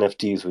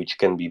NFTs, which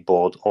can be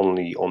bought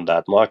only on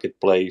that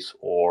marketplace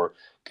or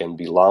can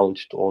be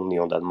launched only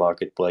on that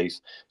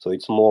marketplace. So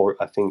it's more,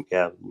 I think,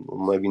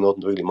 maybe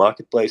not really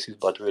marketplaces,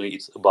 but really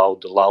it's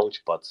about the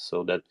launch pad,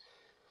 so that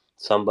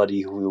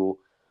somebody who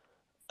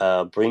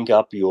will bring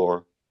up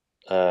your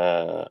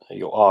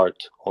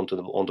art onto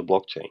the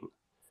blockchain,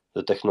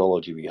 the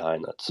technology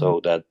behind it, so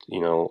that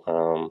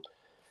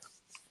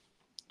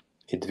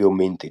it will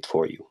mint it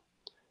for you.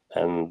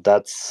 And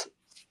that's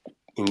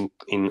in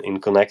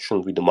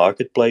connection with the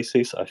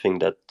marketplaces. I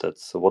think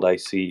that's what I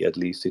see, at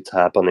least it's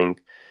happening.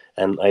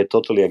 And I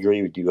totally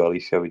agree with you,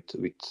 Alicia, with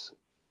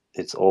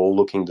it's all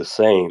looking the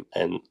same.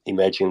 And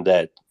imagine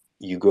that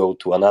you go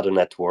to another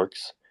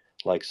networks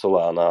like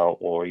Solana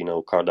or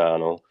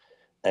Cardano,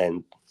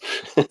 and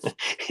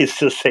it's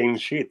the same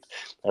shit.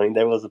 I mean,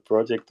 there was a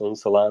project on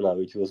Solana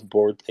which was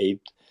Bored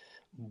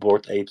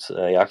Apes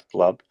Yacht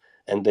Club,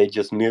 and they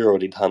just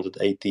mirrored it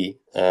 180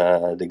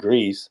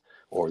 degrees,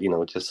 or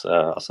just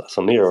as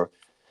a mirror,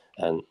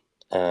 and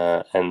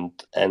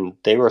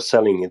they were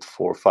selling it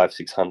for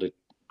 500-600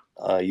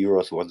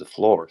 euros was the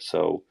floor.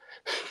 So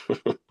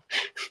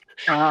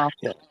Wow.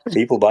 yeah,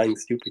 people buying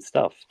stupid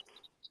stuff.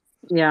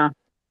 Yeah.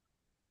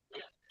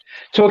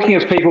 Talking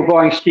of people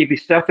buying stupid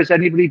stuff, has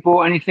anybody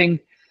bought anything?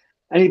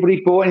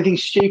 Anybody bought anything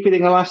stupid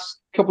in the last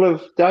couple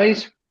of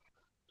days?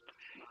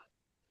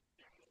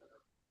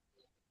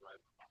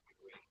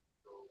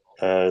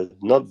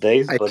 Not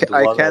days, but the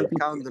I one can't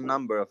count the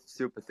number of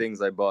stupid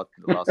things I bought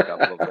the last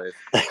couple of days.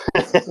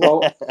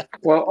 Well,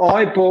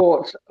 I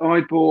bought.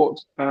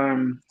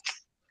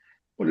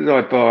 What did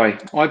I buy?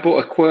 I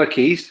bought a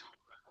Quirkies.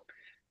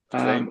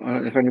 I don't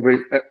know if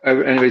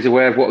anybody's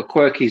aware of what a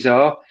Quirkies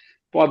are,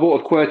 but I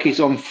bought a Quirkies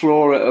on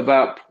floor at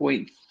about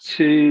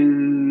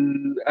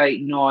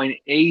 0.289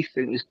 ETH.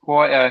 It was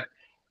quite a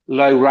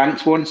low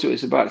ranked one, so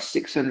it's about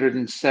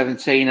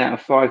 617 out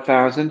of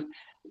 5,000.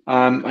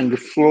 And the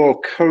floor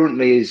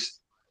currently is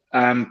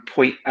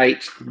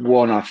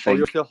 0.81, I Oh, think.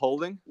 you're still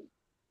holding?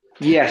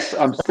 Yes,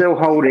 I'm still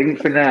holding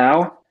for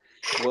now.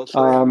 Well,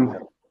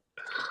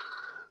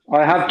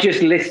 I have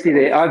just listed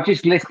it. I've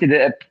just listed it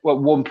at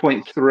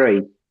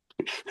 1.3.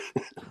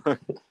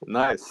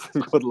 nice.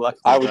 Good luck.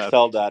 I would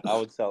sell that.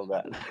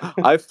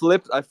 I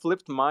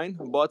flipped mine,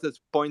 bought it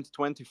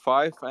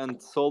 0.25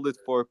 and sold it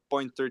for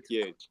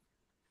 0.38.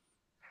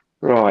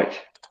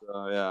 Right.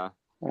 Yeah.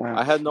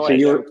 I had no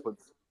idea it would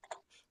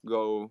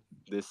go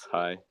this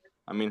high.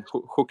 I mean,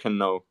 who can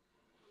know?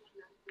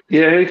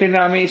 Yeah, who can?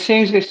 I mean, it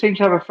seems to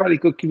have a fairly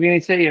good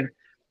community, and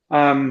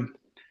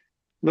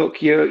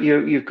look,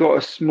 you've got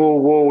a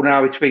small wall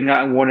now between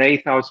that and 1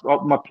 ETH.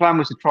 My plan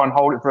was to try and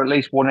hold it for at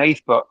least 1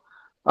 ETH, but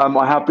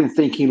I have been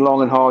thinking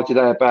long and hard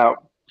today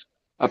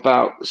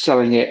about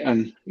selling it,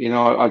 and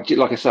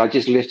like I said, I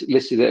just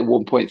listed it at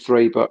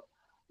 1.3, but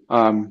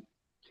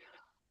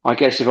I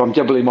guess if I'm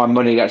doubling my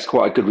money, that's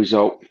quite a good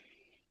result.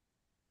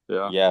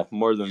 Yeah.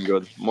 More than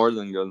good.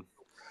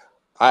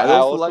 I I'd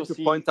also also like to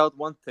point out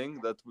one thing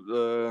that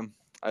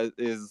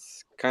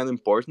is kind of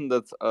important,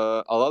 that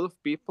a lot of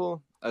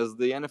people, as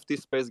the NFT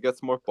space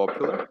gets more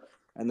popular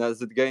and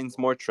as it gains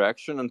more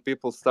traction and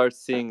people start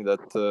seeing that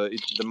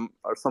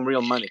some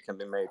real money can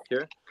be made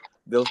here,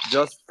 they'll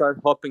just start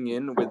hopping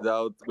in with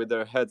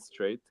their head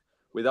straight,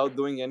 without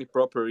doing any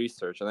proper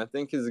research. And I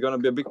think it's going to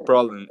be a big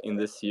problem in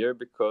this year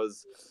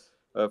because,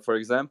 for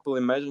example,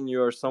 imagine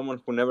you are someone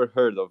who never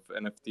heard of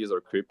NFTs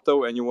or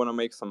crypto and you want to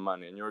make some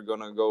money and you're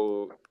going to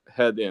go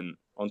head in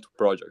onto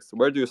projects.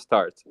 Where do you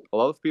start? A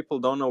lot of people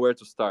don't know where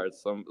to start.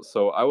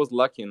 So I was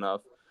lucky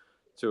enough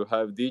to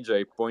have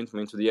DJ point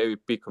me into the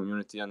AVP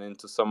community and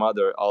into some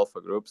other alpha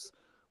groups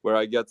where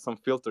I get some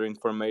filter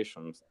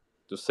information,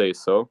 to say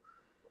so.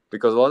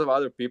 Because a lot of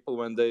other people,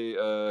 when they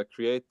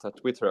create a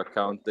Twitter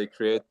account, they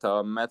create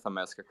a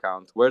MetaMask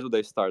account. Where do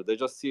they start? They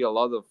just see a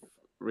lot of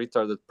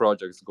retarded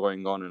projects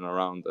going on and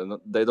around, and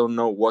they don't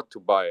know what to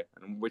buy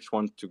and which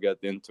one to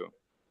get into.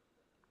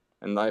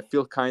 And I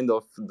feel kind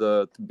of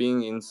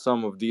being in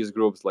some of these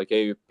groups like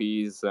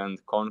AVPs and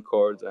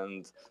Concord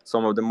and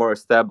some of the more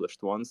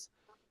established ones,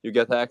 you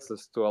get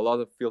access to a lot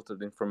of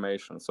filtered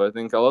information. So I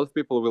think a lot of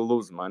people will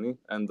lose money,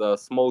 and a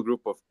small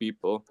group of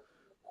people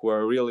who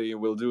are really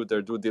will do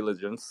their due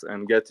diligence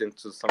and get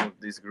into some of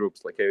these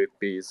groups like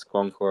AVPs,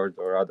 Concord,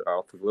 or other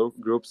alpha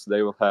groups,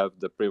 they will have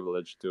the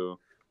privilege to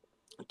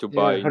to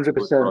buy into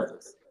good 100%.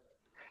 projects.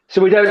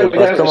 So we don't.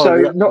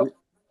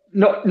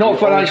 Not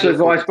financial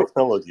advice, but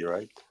technology,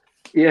 right?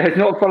 Yeah, it's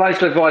not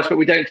financial advice, but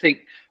we don't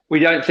think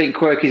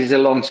Quirkies is a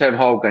long-term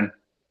holding.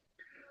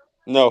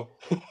 No.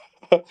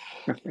 I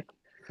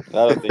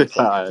don't think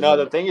so. I No, know.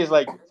 the thing is,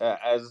 like,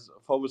 as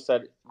Phobos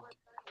said,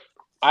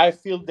 I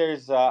feel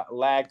there's a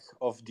lack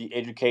of the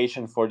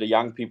education for the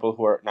young people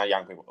who are not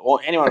young people, or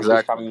anyone who's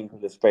Exactly. coming into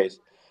the space.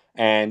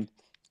 And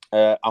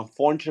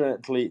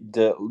unfortunately,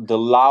 the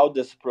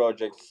loudest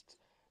projects,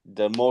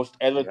 the most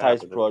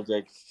advertised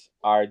projects,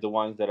 are the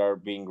ones that are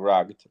being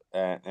rugged.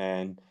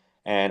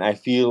 And I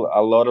feel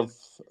a lot of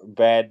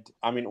bad.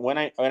 I mean, when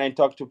I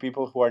talk to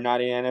people who are not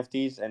in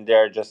NFTs, and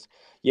they're just,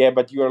 yeah,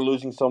 but you are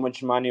losing so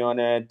much money on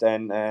it,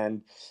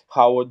 and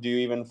how do you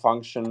even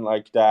function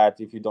like that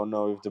if you don't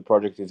know if the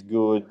project is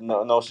good?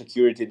 No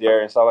security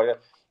there and stuff like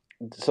that.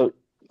 So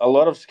a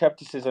lot of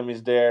skepticism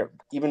is there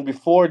even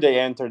before they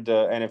enter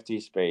the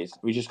NFT space,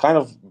 which is kind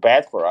of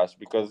bad for us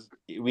because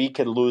we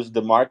can lose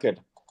the market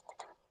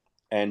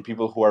and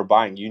people who are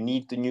buying. You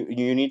need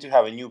to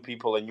have a new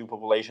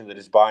population that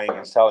is buying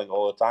and selling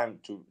all the time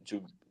to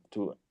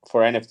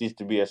for NFTs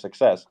to be a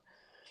success.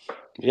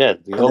 Yeah,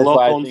 the And that's all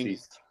why I think,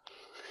 Ponzi's.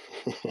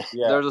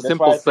 yeah, There's a that's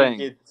why simple I think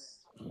saying.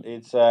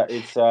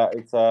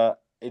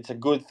 it's a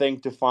good thing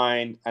to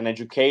find an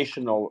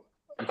educational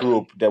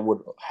group that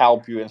would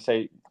help you and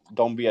say,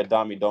 don't be a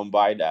dummy, don't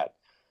buy that,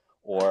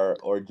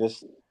 or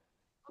just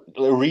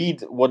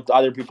read what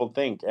other people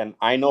think. And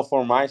I know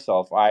for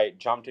myself, I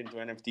jumped into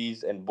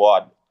NFTs and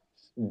bought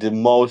the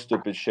most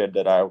stupid shit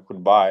that I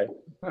could buy,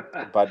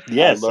 but I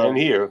Yeah, same learned.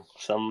 here.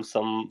 Some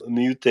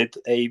muted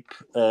ape,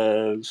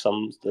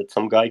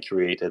 some guy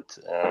created.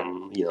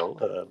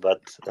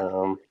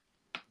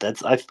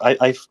 That's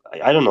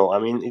I don't know. I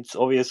mean, it's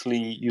obviously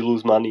you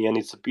lose money and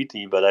it's a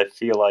pity, but I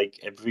feel like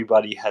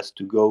everybody has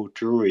to go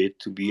through it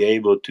to be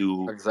able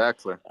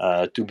Exactly.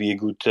 to be a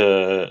good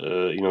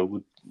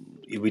good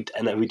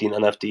within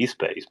NFT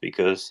space,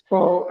 because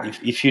Well,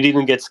 if you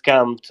didn't get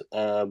scammed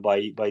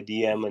by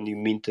DM and you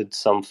minted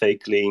some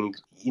fake link,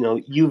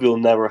 you will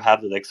never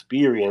have that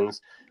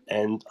experience.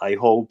 And I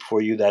hope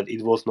for you that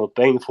it was not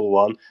painful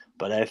one,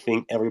 but I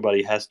think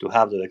everybody has to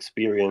have that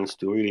experience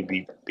to really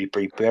be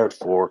prepared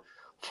for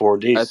I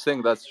this.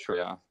 think that's true.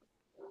 Yeah.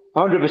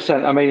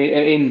 100%. I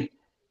mean,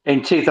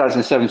 in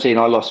 2017,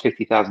 I lost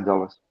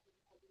 $50,000.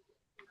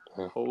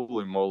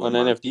 Holy moly, On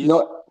man. NFTs.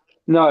 Not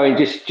no,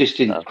 just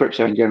in Uh,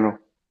 crypto in general.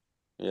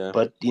 Yeah.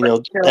 but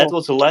that Still,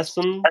 was a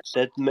lesson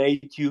that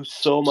made you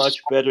so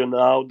much better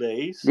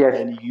nowadays, yes.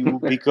 and you,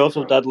 because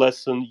of that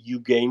lesson, you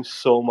gain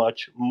so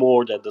much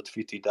more than that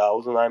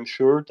 50,000. I'm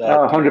sure that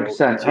Oh, it 100%,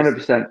 just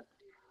 100%.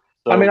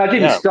 I mean, so I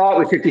didn't yeah. start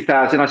with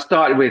 50,000. I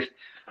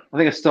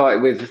think I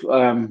started with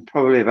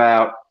probably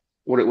about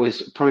what it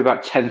was, probably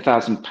about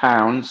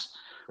 £10,000,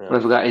 Yeah.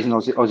 whatever that is in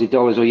Aussie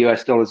dollars or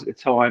US dollars at the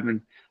time.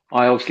 And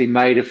I obviously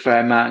made a fair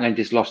amount and then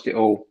just lost it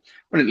all.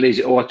 I didn't lose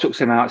it all. I took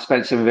some out,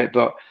 spent some of it,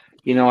 but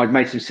I'd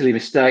made some silly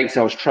mistakes.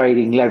 I was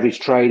trading, leverage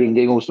trading,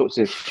 doing all sorts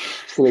of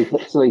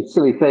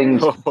silly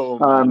things. Oh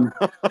man.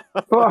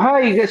 But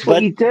hey, that's what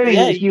But you do.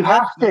 yeah, You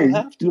have you to.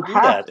 have to You do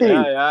have that. to.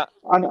 Yeah, yeah.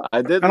 And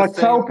I did and the I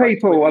tell same, but with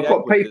people, the I've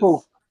got people.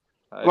 equities.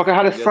 I Like I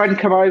had a get friend you.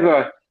 come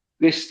over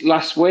this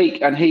last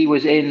week, and he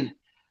was in.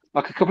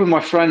 Like a couple of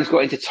my friends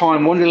got into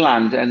Time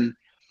Wonderland, and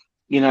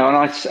and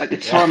at the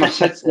Yeah. time I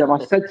said to them, I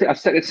said to him,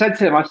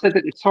 I said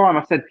at the time,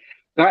 I said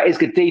that is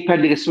the deep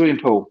end of the swimming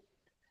pool,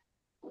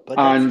 But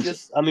that's and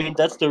just, I mean,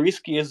 that's the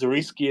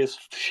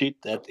riskiest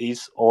shit that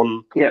is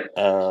on yeah,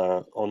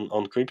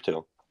 on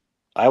crypto.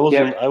 I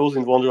was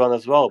in Wonderland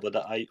as well, but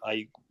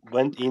I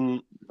went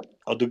in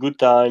at a good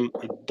time.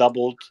 It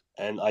doubled,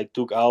 and I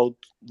took out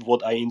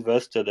what I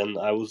invested, and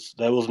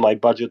that was my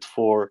budget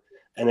for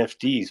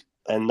NFTs.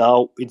 And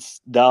now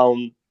it's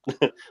down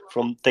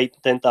from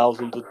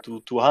 10,000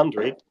 to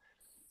 200.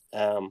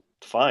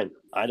 Fine,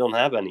 I don't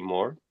have any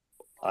more.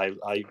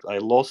 I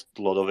lost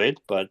a lot of it,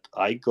 but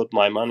I got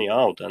my money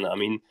out. And I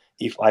mean,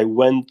 if I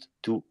went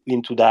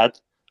into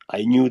that,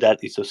 I knew that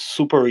it's a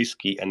super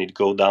risky and it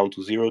go down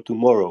to zero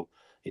tomorrow.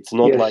 It's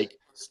not yes. like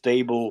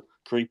stable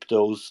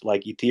cryptos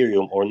like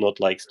Ethereum, or not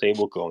like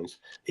stable coins.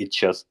 It's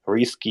just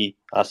risky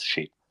as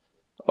shit.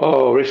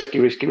 Oh,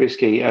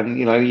 risky, and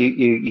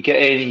you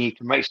get in and you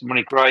can make some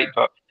money, great.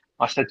 But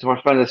I said to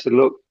my friend, I said,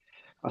 look.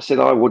 I said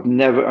I would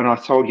never, and I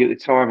told you at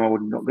the time I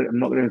would not. I'm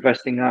not going to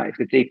invest in that. It's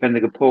the deep end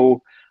of the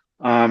pool.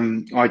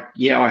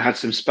 I had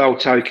some spell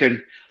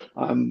token,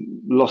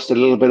 lost a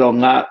little bit on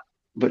that,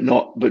 but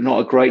not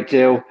a great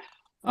deal.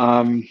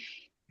 Um,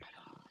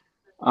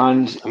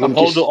 and I mean, I'm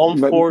all the just on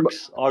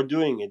forks are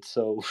doing it,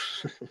 so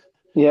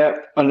yeah.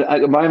 And at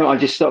the moment, I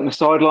just sit on the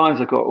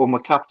sidelines. I've got all my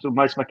capital,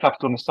 most of my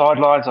capital on the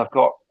sidelines.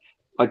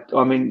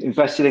 I'm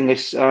invested in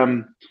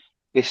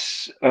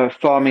this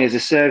farming as a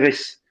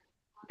service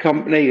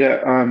company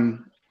that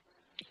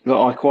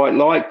I quite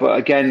like, but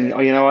again,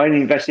 I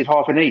only invested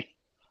half an ETH.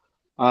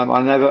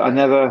 I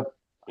never.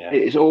 yeah.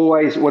 It's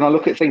always when I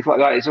look at things like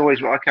that, it's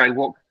always okay.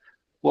 What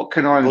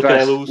can I What can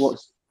I invest? lose? What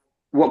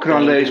What can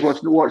can I I lose?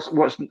 lose?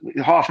 What's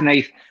half an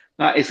ETH?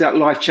 Is that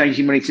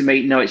life-changing money to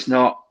me? No, it's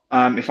not.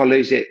 If I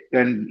lose it,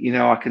 then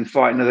I can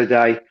fight another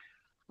day.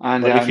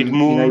 And but if it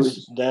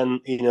moves, then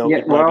it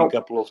might be a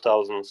couple of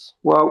thousands.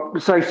 Well,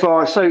 so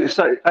far, I was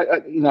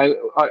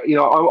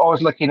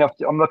lucky enough.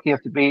 I'm lucky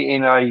enough to be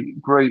in a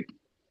group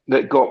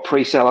that got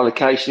pre-sale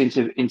allocation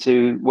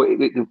into what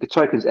the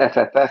token's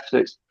FFF, so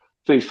it's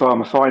Food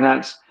Farmer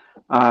Finance,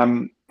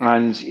 and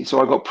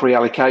so I got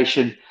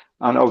pre-allocation,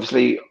 and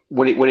obviously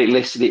when it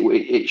listed,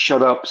 it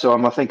shot up. So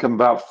I think I'm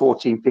about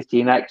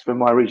 15x from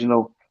my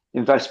original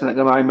investment at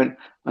the moment,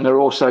 and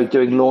they're also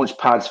doing launch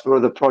pads for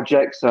other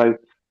projects. So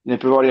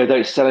provided I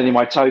don't sell any of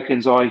my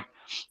tokens, I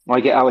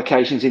get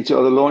allocations into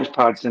other launch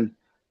pads, and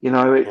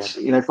it's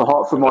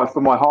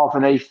for my half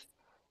an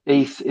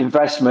ETH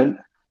investment.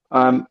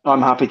 I'm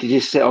happy to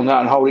just sit on that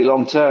and hold it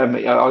long term.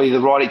 I'll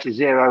either ride it to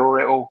zero or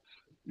it'll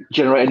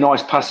generate a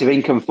nice passive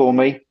income for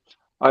me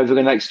over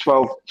the next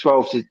 12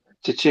 to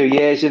 2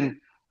 years. And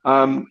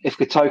if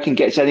the token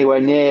gets anywhere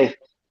near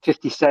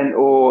 50 cent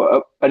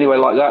or anywhere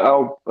like that,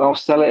 I'll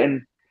sell it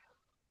and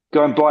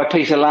go and buy a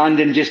piece of land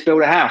and just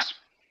build a house.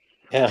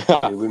 Yeah,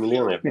 you'll be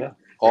millionaire. Yeah.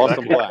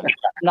 Awesome plan.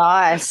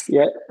 Nice.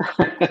 Yeah.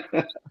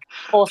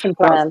 Awesome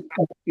plan.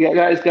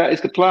 That is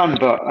the plan.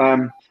 But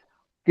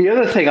the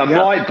other thing I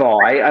might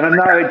buy, and I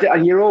know,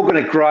 and you're all going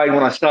to groan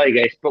when I say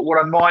this, but what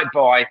I might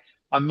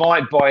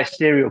buy a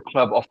cereal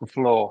club off the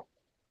floor.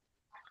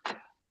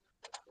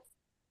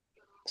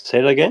 Say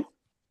it again.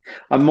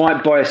 I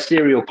might buy a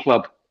cereal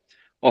club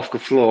off the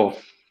floor.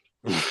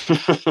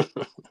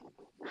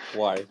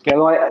 Why? They're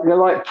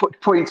like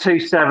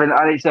 0.27,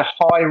 and it's a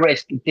high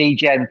risk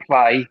degen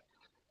play.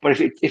 But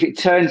if it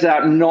turns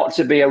out not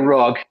to be a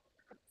rug,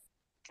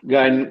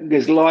 then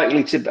there's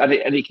likely to, and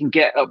it can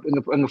get up,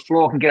 and the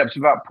floor can get up to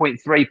about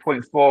 0.3,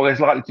 0.4. There's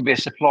likely to be a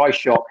supply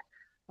shock,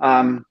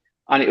 and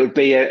it'd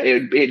be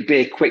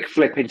a quick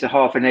flip into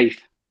half an ETH.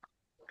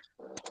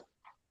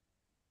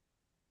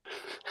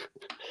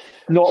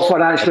 Not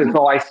financial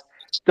advice.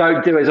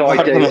 Don't do as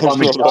I do.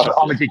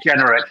 I'm a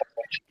degenerate.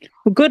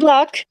 Good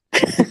luck.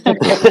 Hope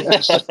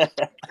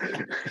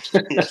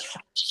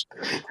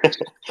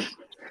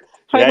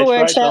it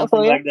works out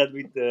for you. Like that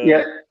with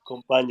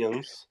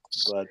companions,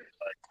 but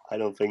I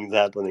don't think it's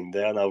happening.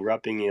 They are now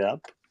wrapping it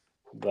up,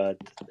 but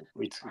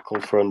it's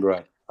confirmed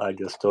right. I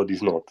just thought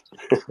it's not.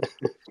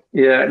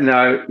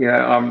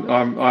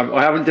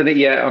 I haven't done it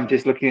yet. I'm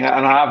just looking at,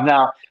 and I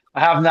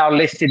have now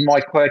listed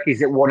my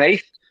quirkies at 1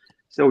 ETH.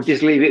 So we'll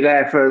just leave it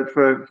there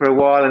for a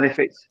while, and if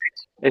it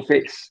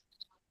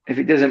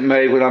doesn't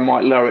move, then I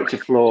might lower it to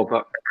floor.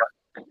 But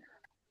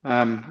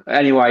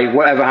anyway,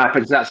 whatever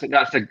happens, that'll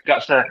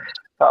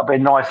be a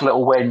nice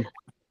little win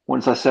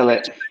once I sell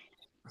it.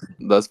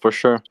 That's for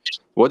sure.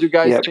 What do you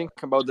guys think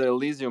about the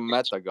Elysium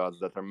meta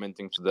gods that are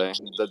minting today?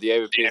 That the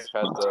AVPs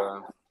had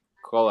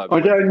collab.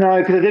 I don't know,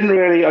 because I didn't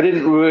really. I just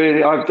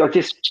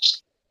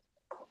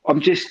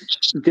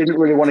didn't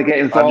really want to get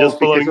involved. I'm just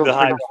following the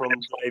hype from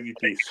the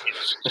AVPs.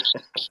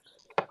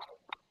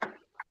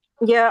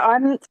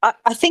 Yeah,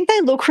 I think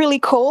they look really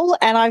cool,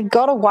 and I've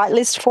got a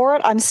whitelist for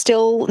it. I'm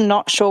still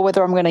not sure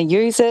whether I'm going to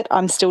use it.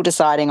 I'm still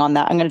deciding on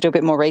that. I'm going to do a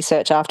bit more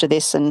research after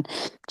this and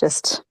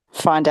just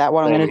find out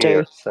what I'm going to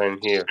do. Same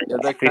here. Yeah,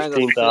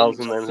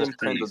 15,000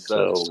 NFTs,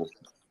 so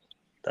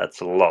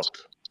that's a lot.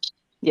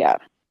 Yeah.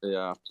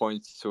 Yeah,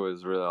 0.2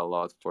 is really a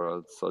lot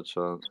for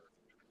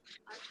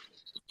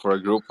a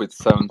group with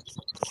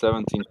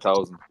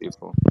 17,000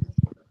 people.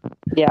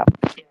 Yeah.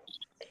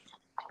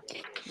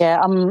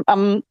 Yeah, I'm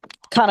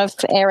kind of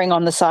erring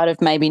on the side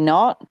of maybe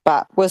not,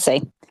 but we'll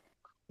see.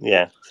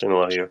 Yeah,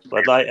 similar here.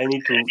 But I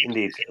need to,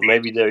 indeed,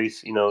 maybe there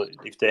is,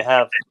 if they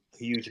have a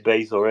huge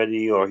base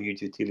already or a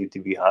huge utility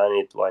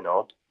behind it, why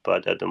not?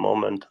 But at the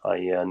moment,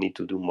 I need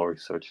to do more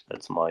research.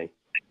 That's my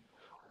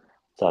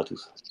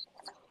status.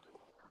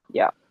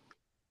 Yeah.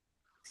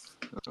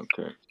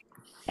 Okay.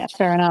 Yeah,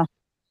 fair enough.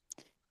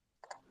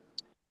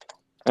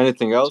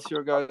 Anything else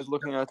you guys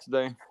looking at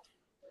today?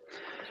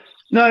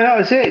 No, that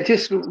was it.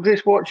 Just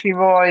watching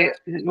my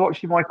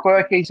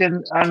quirkies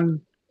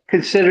and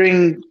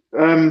considering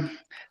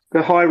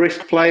the high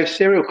risk play of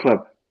Serial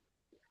Club.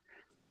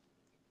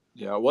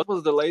 Yeah, what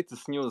was the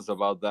latest news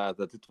about that?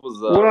 That it was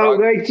well,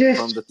 they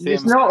just from the team.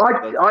 It's not.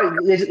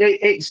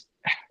 It's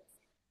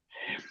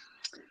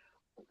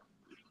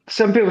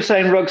some people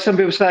saying rug, some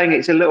people saying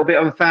it's a little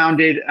bit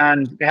unfounded,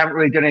 and they haven't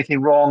really done anything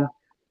wrong.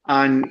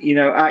 And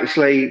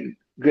actually,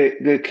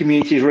 the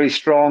community is really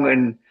strong,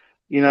 and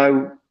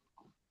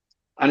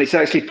and it's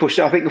actually pushed.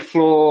 I think the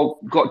floor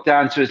got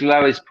down to as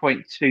low as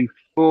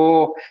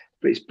 0.24,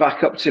 but it's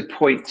back up to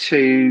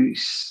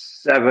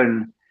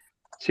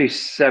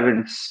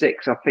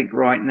 0.276, I think,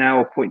 right now,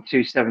 or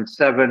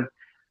 0.277.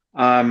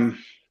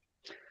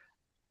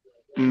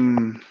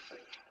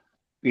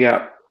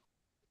 Yeah.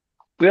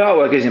 The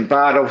artwork isn't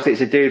bad. Obviously, it's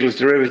a Doodles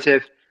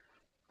derivative.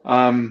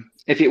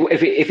 If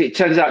it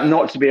turns out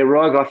not to be a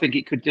rug, I think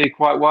it could do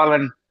quite well,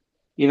 and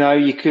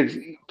you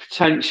could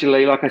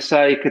potentially, like I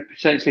say,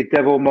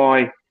 double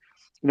my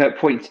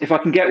point. If I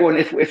can get one,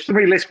 if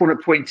somebody lists one at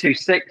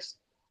 0.26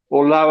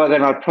 or lower,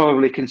 then I'd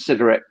probably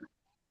consider it.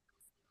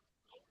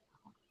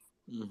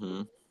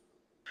 Mm-hmm.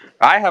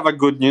 I have a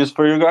good news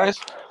for you guys.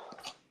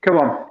 Come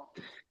on,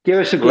 give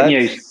us some good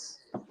news.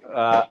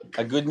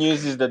 A good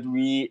news is that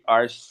we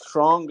are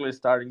strongly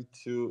starting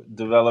to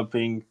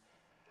developing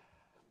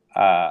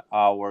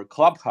our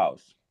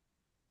clubhouse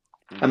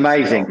in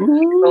Amazing.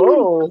 DCL.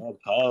 Oh,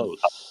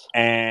 Clubhouse.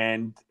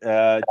 And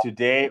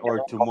today or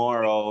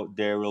tomorrow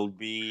there will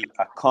be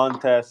a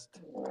contest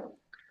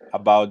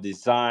about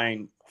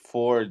design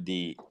for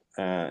the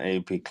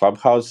AP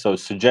Clubhouse. So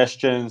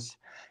suggestions,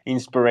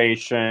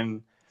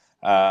 inspiration,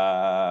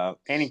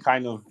 any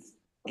kind of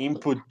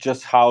input.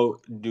 Just how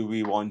do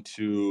we want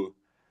to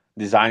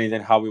design it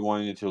and how we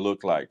want it to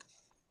look like.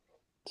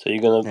 So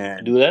you're gonna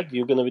And do that?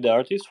 You're gonna be the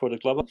artist for the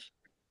clubhouse?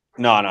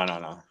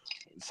 no.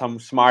 Some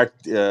smart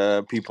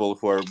people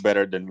who are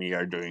better than me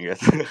are doing it.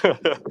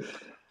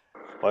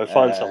 Or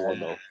find uh, someone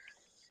though.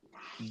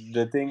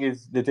 the thing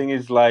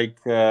is like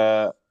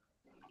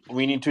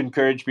we need to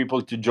encourage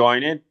people to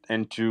join it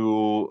and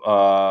to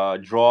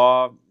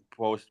draw,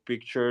 post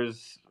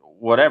pictures,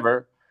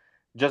 whatever.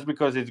 Just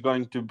because it's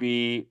going to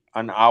be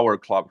an hour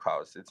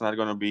clubhouse, it's not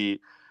going to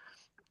be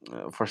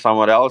for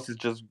someone else.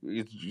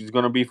 It's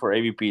going to be for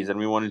AVPs, and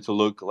we want it to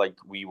look like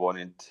we want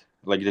it,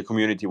 like the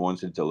community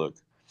wants it to look.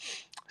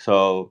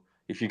 So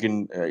if you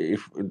can,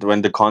 if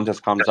when the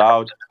contest comes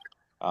out,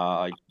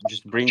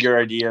 just bring your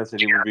ideas,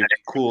 and it would be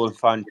cool and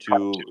fun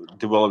to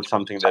develop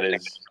something that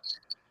is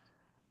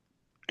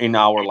in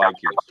our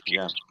likings.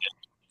 Yeah.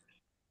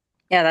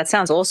 yeah, that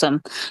sounds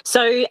awesome.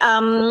 So,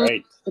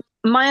 Great.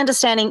 my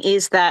understanding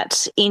is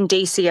that in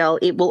DCL,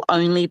 it will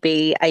only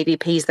be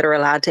AVPs that are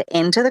allowed to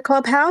enter the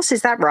clubhouse.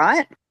 Is that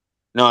right?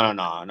 No.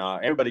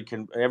 Everybody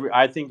can.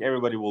 I think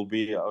everybody will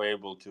be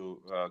able to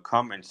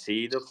come and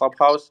see the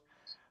clubhouse,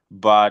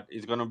 but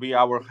it's gonna be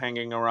our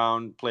hanging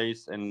around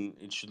place, and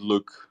it should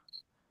look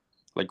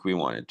like we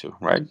want it to,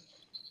 right?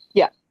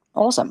 Yeah,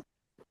 awesome.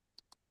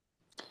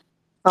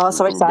 Oh,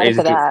 so excited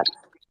for Basically, that.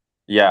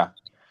 yeah.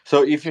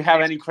 So if you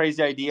have any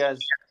crazy ideas,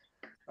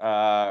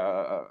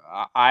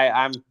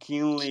 I'm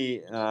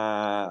keenly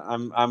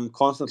I'm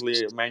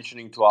constantly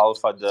mentioning to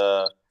Alpha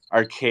the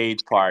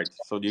arcade part,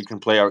 so you can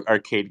play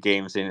arcade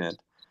games in it.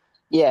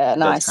 Yeah, That's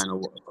nice. kind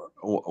of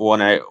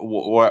what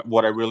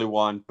I really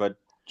want, but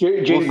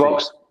we'll see.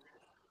 Jukebox,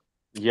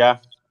 Yeah,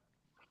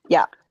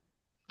 Yeah.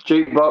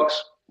 jukebox,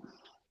 that's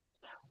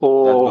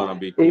or gonna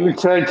be even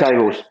cool.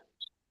 turntables.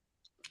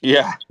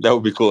 Yeah, that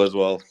would be cool as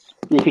well.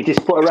 You could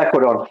just put a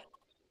record on.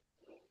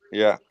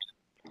 Yeah,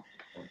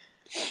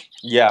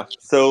 yeah.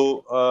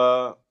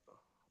 So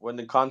when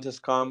the contests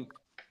come,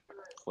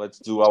 let's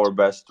do our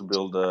best to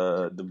build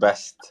the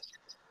best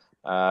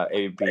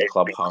AVP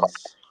clubhouse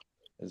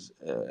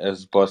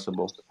as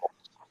possible.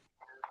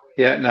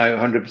 Yeah, no,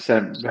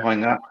 100%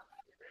 behind that.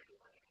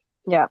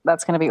 Yeah,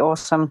 that's going to be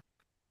awesome.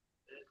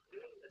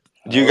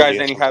 Do you Oh guys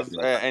dear. have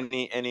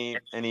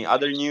any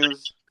other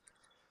news?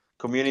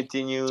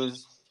 Community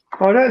news?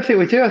 I don't think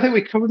we do. I think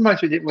we covered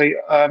most of it, didn't we?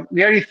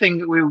 The only thing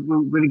that we're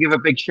going to give a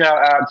big shout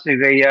out to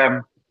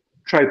the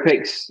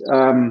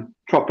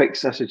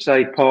Tropics, I should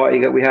say, party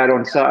that we had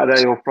on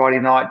Saturday or Friday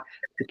night,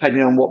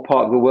 depending on what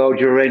part of the world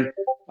you're in.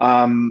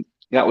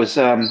 That was,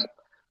 I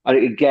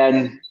think,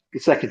 again, the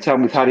second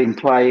time we've had him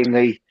play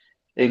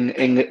in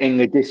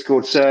the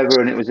Discord server,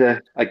 and it was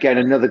again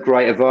another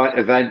great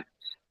event,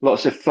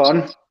 lots of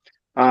fun.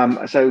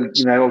 So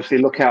obviously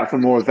look out for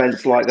more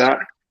events like that.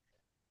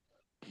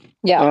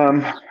 Yeah.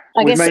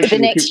 I We guess the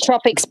mentioned next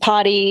Tropics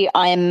party,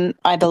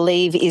 I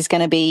believe, is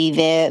going to be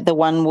the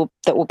one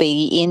that will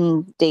be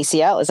in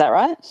DCL. Is that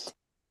right?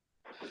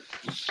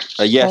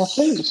 I think Yes.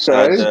 so,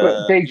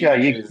 but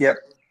DJ, yep.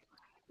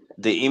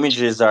 The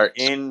images are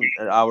in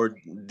our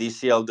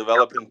DCL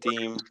developing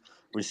team.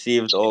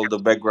 Received all the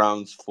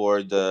backgrounds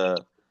for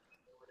the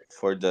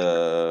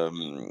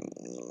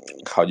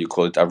how do you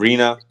call it,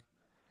 arena,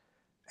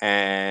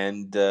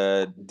 and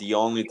the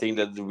only thing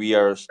that we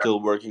are still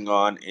working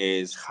on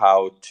is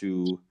how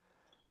to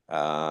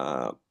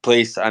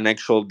place an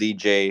actual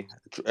DJ,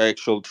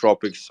 actual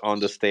Tropics on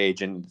the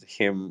stage, and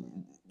him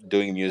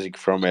doing music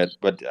from it.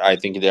 But I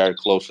think they are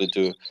close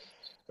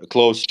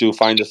to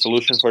find a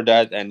solution for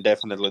that, and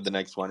definitely the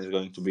next one is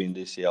going to be in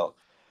DCL,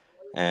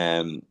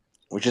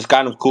 which is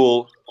kind of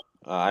cool.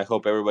 I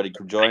hope everybody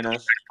could join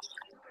us.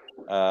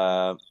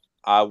 Uh,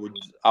 I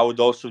would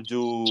also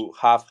do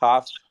half,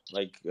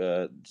 like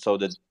so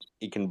that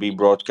it can be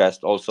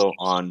broadcast also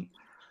on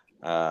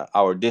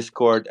our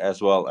Discord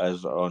as well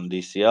as on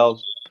DCL.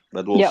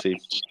 But we'll Yep. see.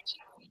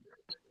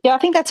 Yeah, I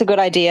think that's a good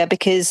idea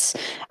because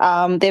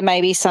there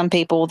may be some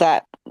people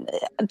that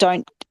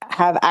don't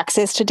have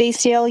access to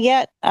DCL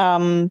yet.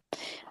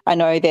 I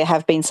know there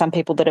have been some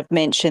people that have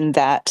mentioned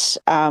that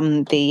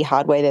the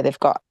hardware that they've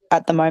got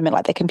at the moment,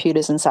 like their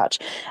computers and such,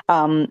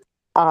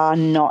 are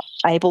not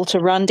able to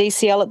run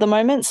DCL at the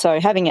moment. So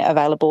having it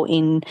available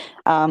in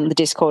the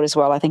Discord as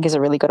well, I think is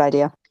a really good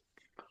idea.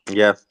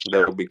 Yeah,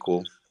 that would be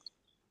cool.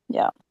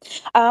 Yeah.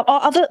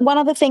 One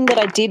other thing that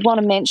I did want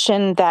to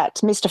mention that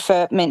Mr.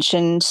 Ferp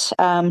mentioned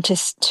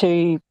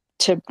to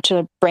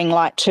to bring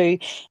light to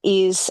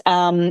is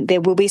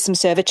there will be some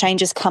server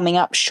changes coming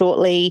up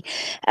shortly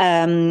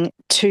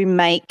to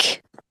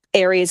make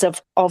areas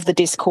of the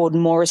Discord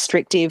more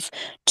restrictive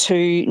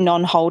to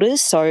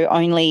non-holders. So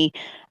only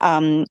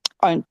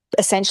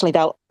essentially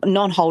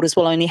non-holders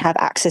will only have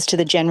access to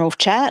the general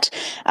chat,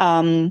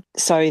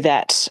 so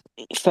that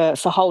for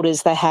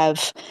holders they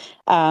have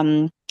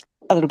a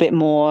little bit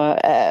more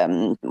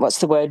what's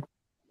the word?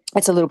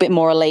 It's a little bit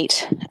more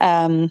elite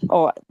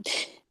or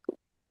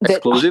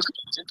Exclusive?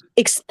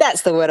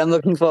 That's the word I'm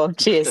looking for.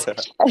 Cheers.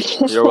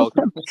 You're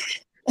welcome.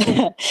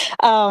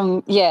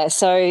 Yeah,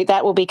 so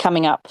that will be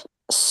coming up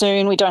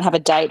soon. We don't have a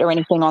date or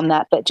anything on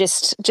that, but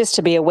just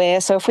to be aware.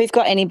 So if we've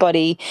got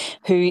anybody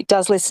who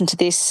does listen to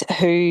this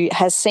who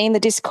has seen the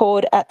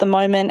Discord at the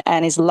moment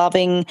and is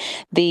loving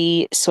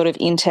the sort of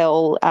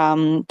intel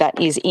that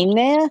is in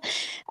there,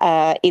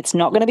 it's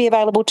not going to be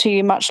available to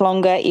you much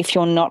longer if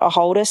you're not a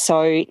holder.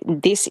 So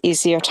this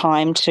is your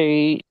time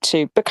to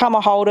become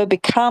a holder,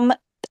 become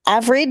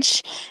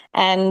average,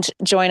 and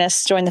join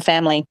the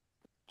family.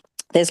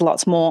 There's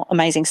lots more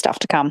amazing stuff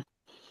to come.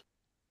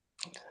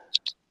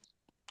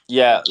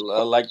 Yeah,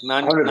 like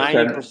 100%.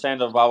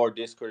 90% of our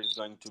Discord is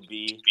going to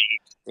be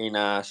in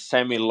a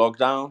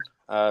semi-lockdown.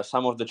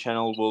 Some of the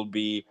channel will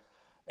be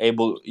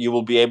you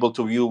will be able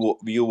to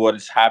view what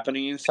is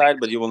happening inside,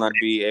 but you will not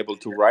be able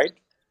to write.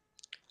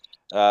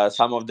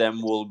 Some of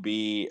them will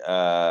be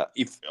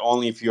if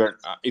you're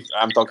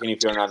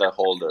if you're not a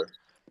holder,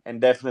 and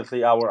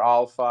definitely our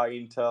alpha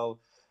intel,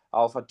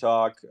 alpha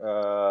talk,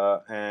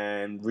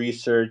 and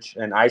research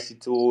and IC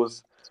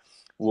tools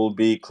will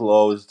be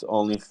closed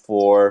only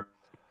for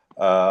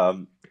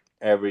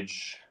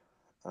average,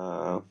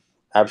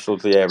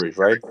 absolutely average,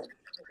 right?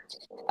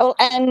 Oh,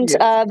 and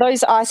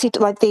those IC,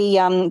 like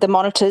the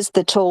monitors,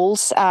 the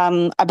tools,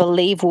 I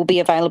believe will be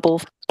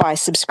available by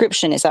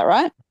subscription. Is that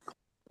right?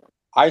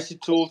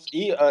 IC tools.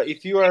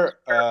 If you are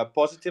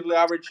positively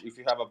average, if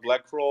you have a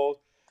black roll,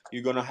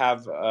 you're gonna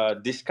have a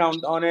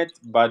discount on it.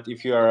 But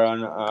if you are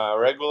on a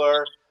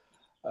regular,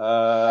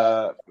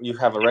 you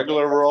have a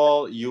regular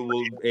roll, you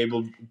will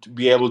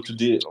be able to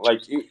do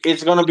like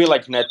it's gonna be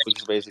like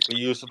Netflix basically.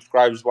 You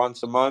subscribe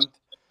once a month,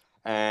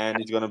 and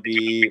it's gonna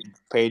be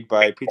paid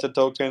by pizza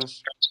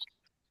tokens.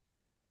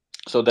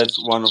 So that's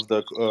one of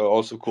the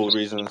also cool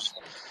reasons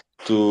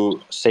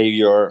to save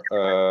your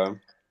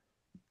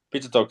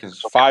pizza tokens.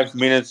 5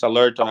 minutes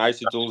alert on IC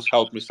tools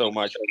helped me so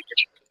much.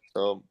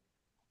 So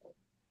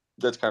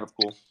that's kind of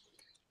cool.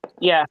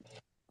 Yeah.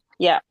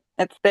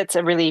 That's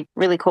a really,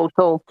 really cool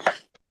tool.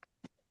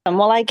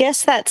 Well, I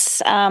guess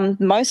that's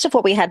most of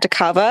what we had to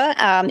cover.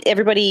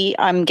 Everybody,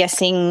 I'm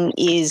guessing,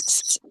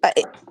 is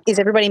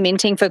everybody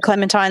minting for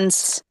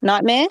Clementines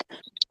Nightmare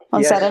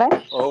on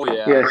Saturday? Oh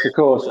yeah. Yes, of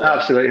course, Yeah.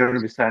 absolutely,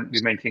 100%.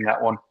 We're maintaining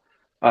that one.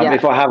 Yeah.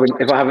 If I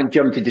haven't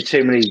jumped into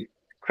too many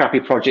crappy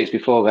projects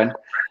before then,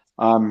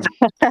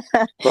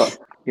 but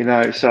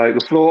so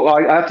the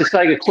floor. I have to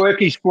say the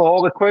Quirky's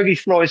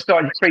floor is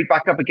starting to creep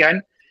back up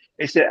again.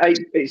 It's at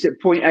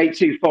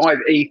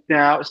 0.825 ETH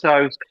now,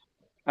 so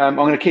I'm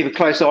going to keep a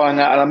close eye on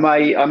that, and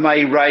I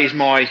may raise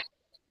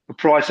the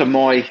price of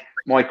my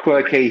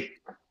Quirky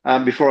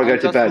before I go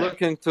to bed.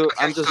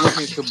 I'm just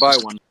looking to buy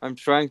one. I'm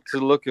trying to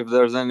look if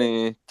there's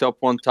any top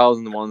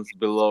 1,000 ones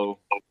below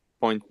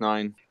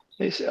 0.9.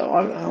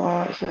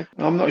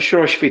 I'm not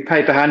sure I should be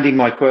paper handing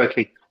my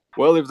Quirky.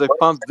 Well, if they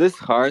pump this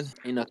hard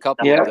in a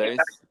couple of days.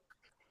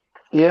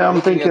 Yeah,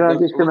 I'm thinking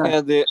looking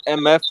at the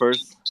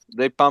MFers,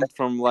 they pump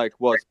from like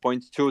what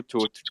 0.2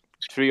 to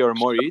 3 or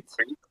more ETH.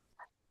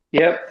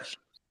 Yep.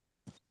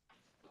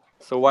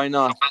 So why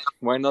not?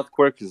 Why not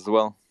Quirk as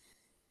well?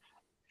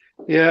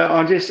 Yeah,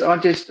 I'm going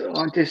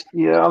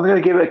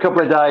to give it a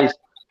couple of days.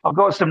 I've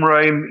got some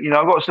room,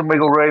 I've got some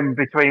wiggle room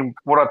between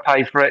what I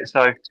paid for it,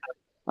 so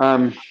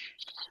I'm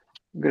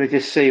going to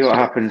just see what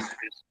happens.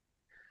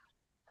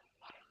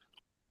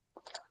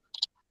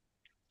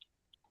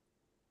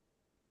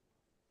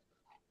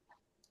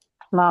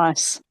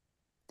 Nice.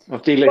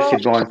 I've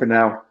delisted mine for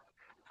now.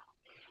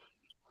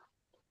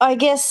 I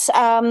guess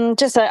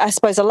I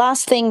suppose the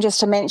last thing just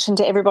to mention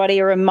to everybody,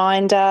 a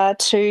reminder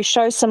to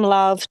show some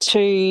love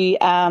to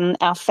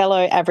our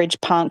fellow average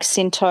punk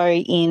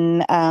Sinto in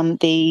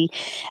the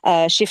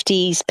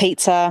Shifty's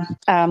Pizza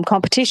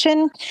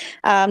competition.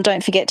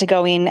 Don't forget to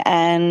go in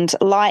and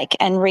like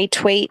and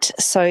retweet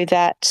so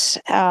that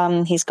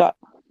he's got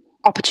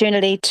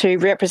opportunity to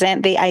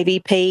represent the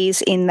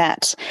AVPs in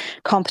that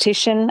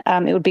competition.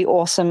 It would be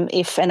awesome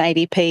if an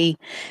AVP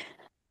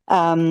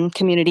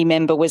community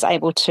member was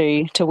able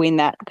to win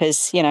that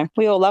because,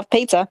 we all love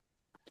pizza.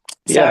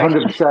 Yeah,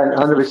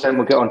 100%.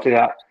 We'll get onto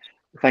that.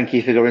 Thank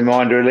you for the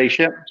reminder,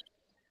 Alicia.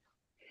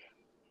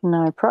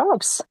 No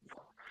probs.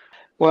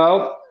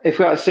 Well, if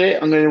that's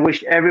it, I'm going to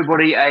wish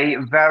everybody a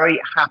very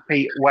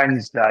happy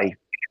Wednesday.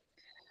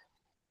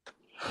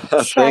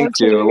 Thank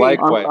you.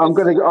 Likewise. I'm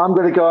going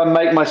to go and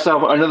make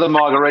myself another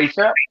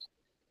margarita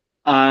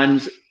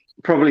and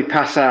probably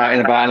pass out in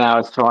about an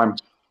hour's time.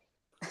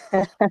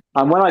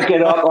 And when I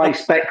get up, I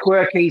expect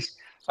Quirky's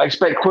I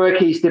expect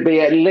Quirky's to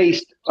be at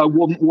least a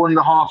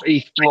 1.5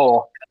 ETH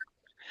floor.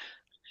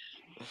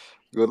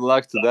 Good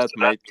luck to that,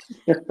 mate.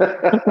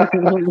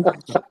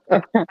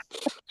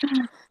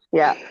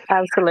 Yeah,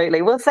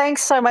 absolutely. Well,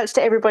 thanks so much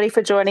to everybody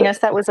for joining us.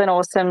 That was an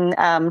awesome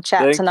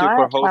chat Thank tonight.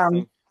 you for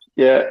hosting.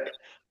 Yeah.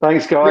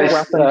 Thanks, guys.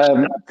 You're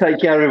welcome. Take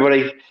care,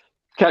 everybody.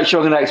 Catch you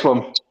on the next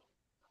one.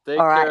 Take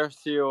All right. care.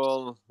 See you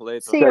all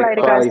later. See you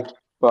later, guys.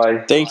 Bye.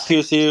 Bye. Thank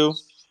you. See you.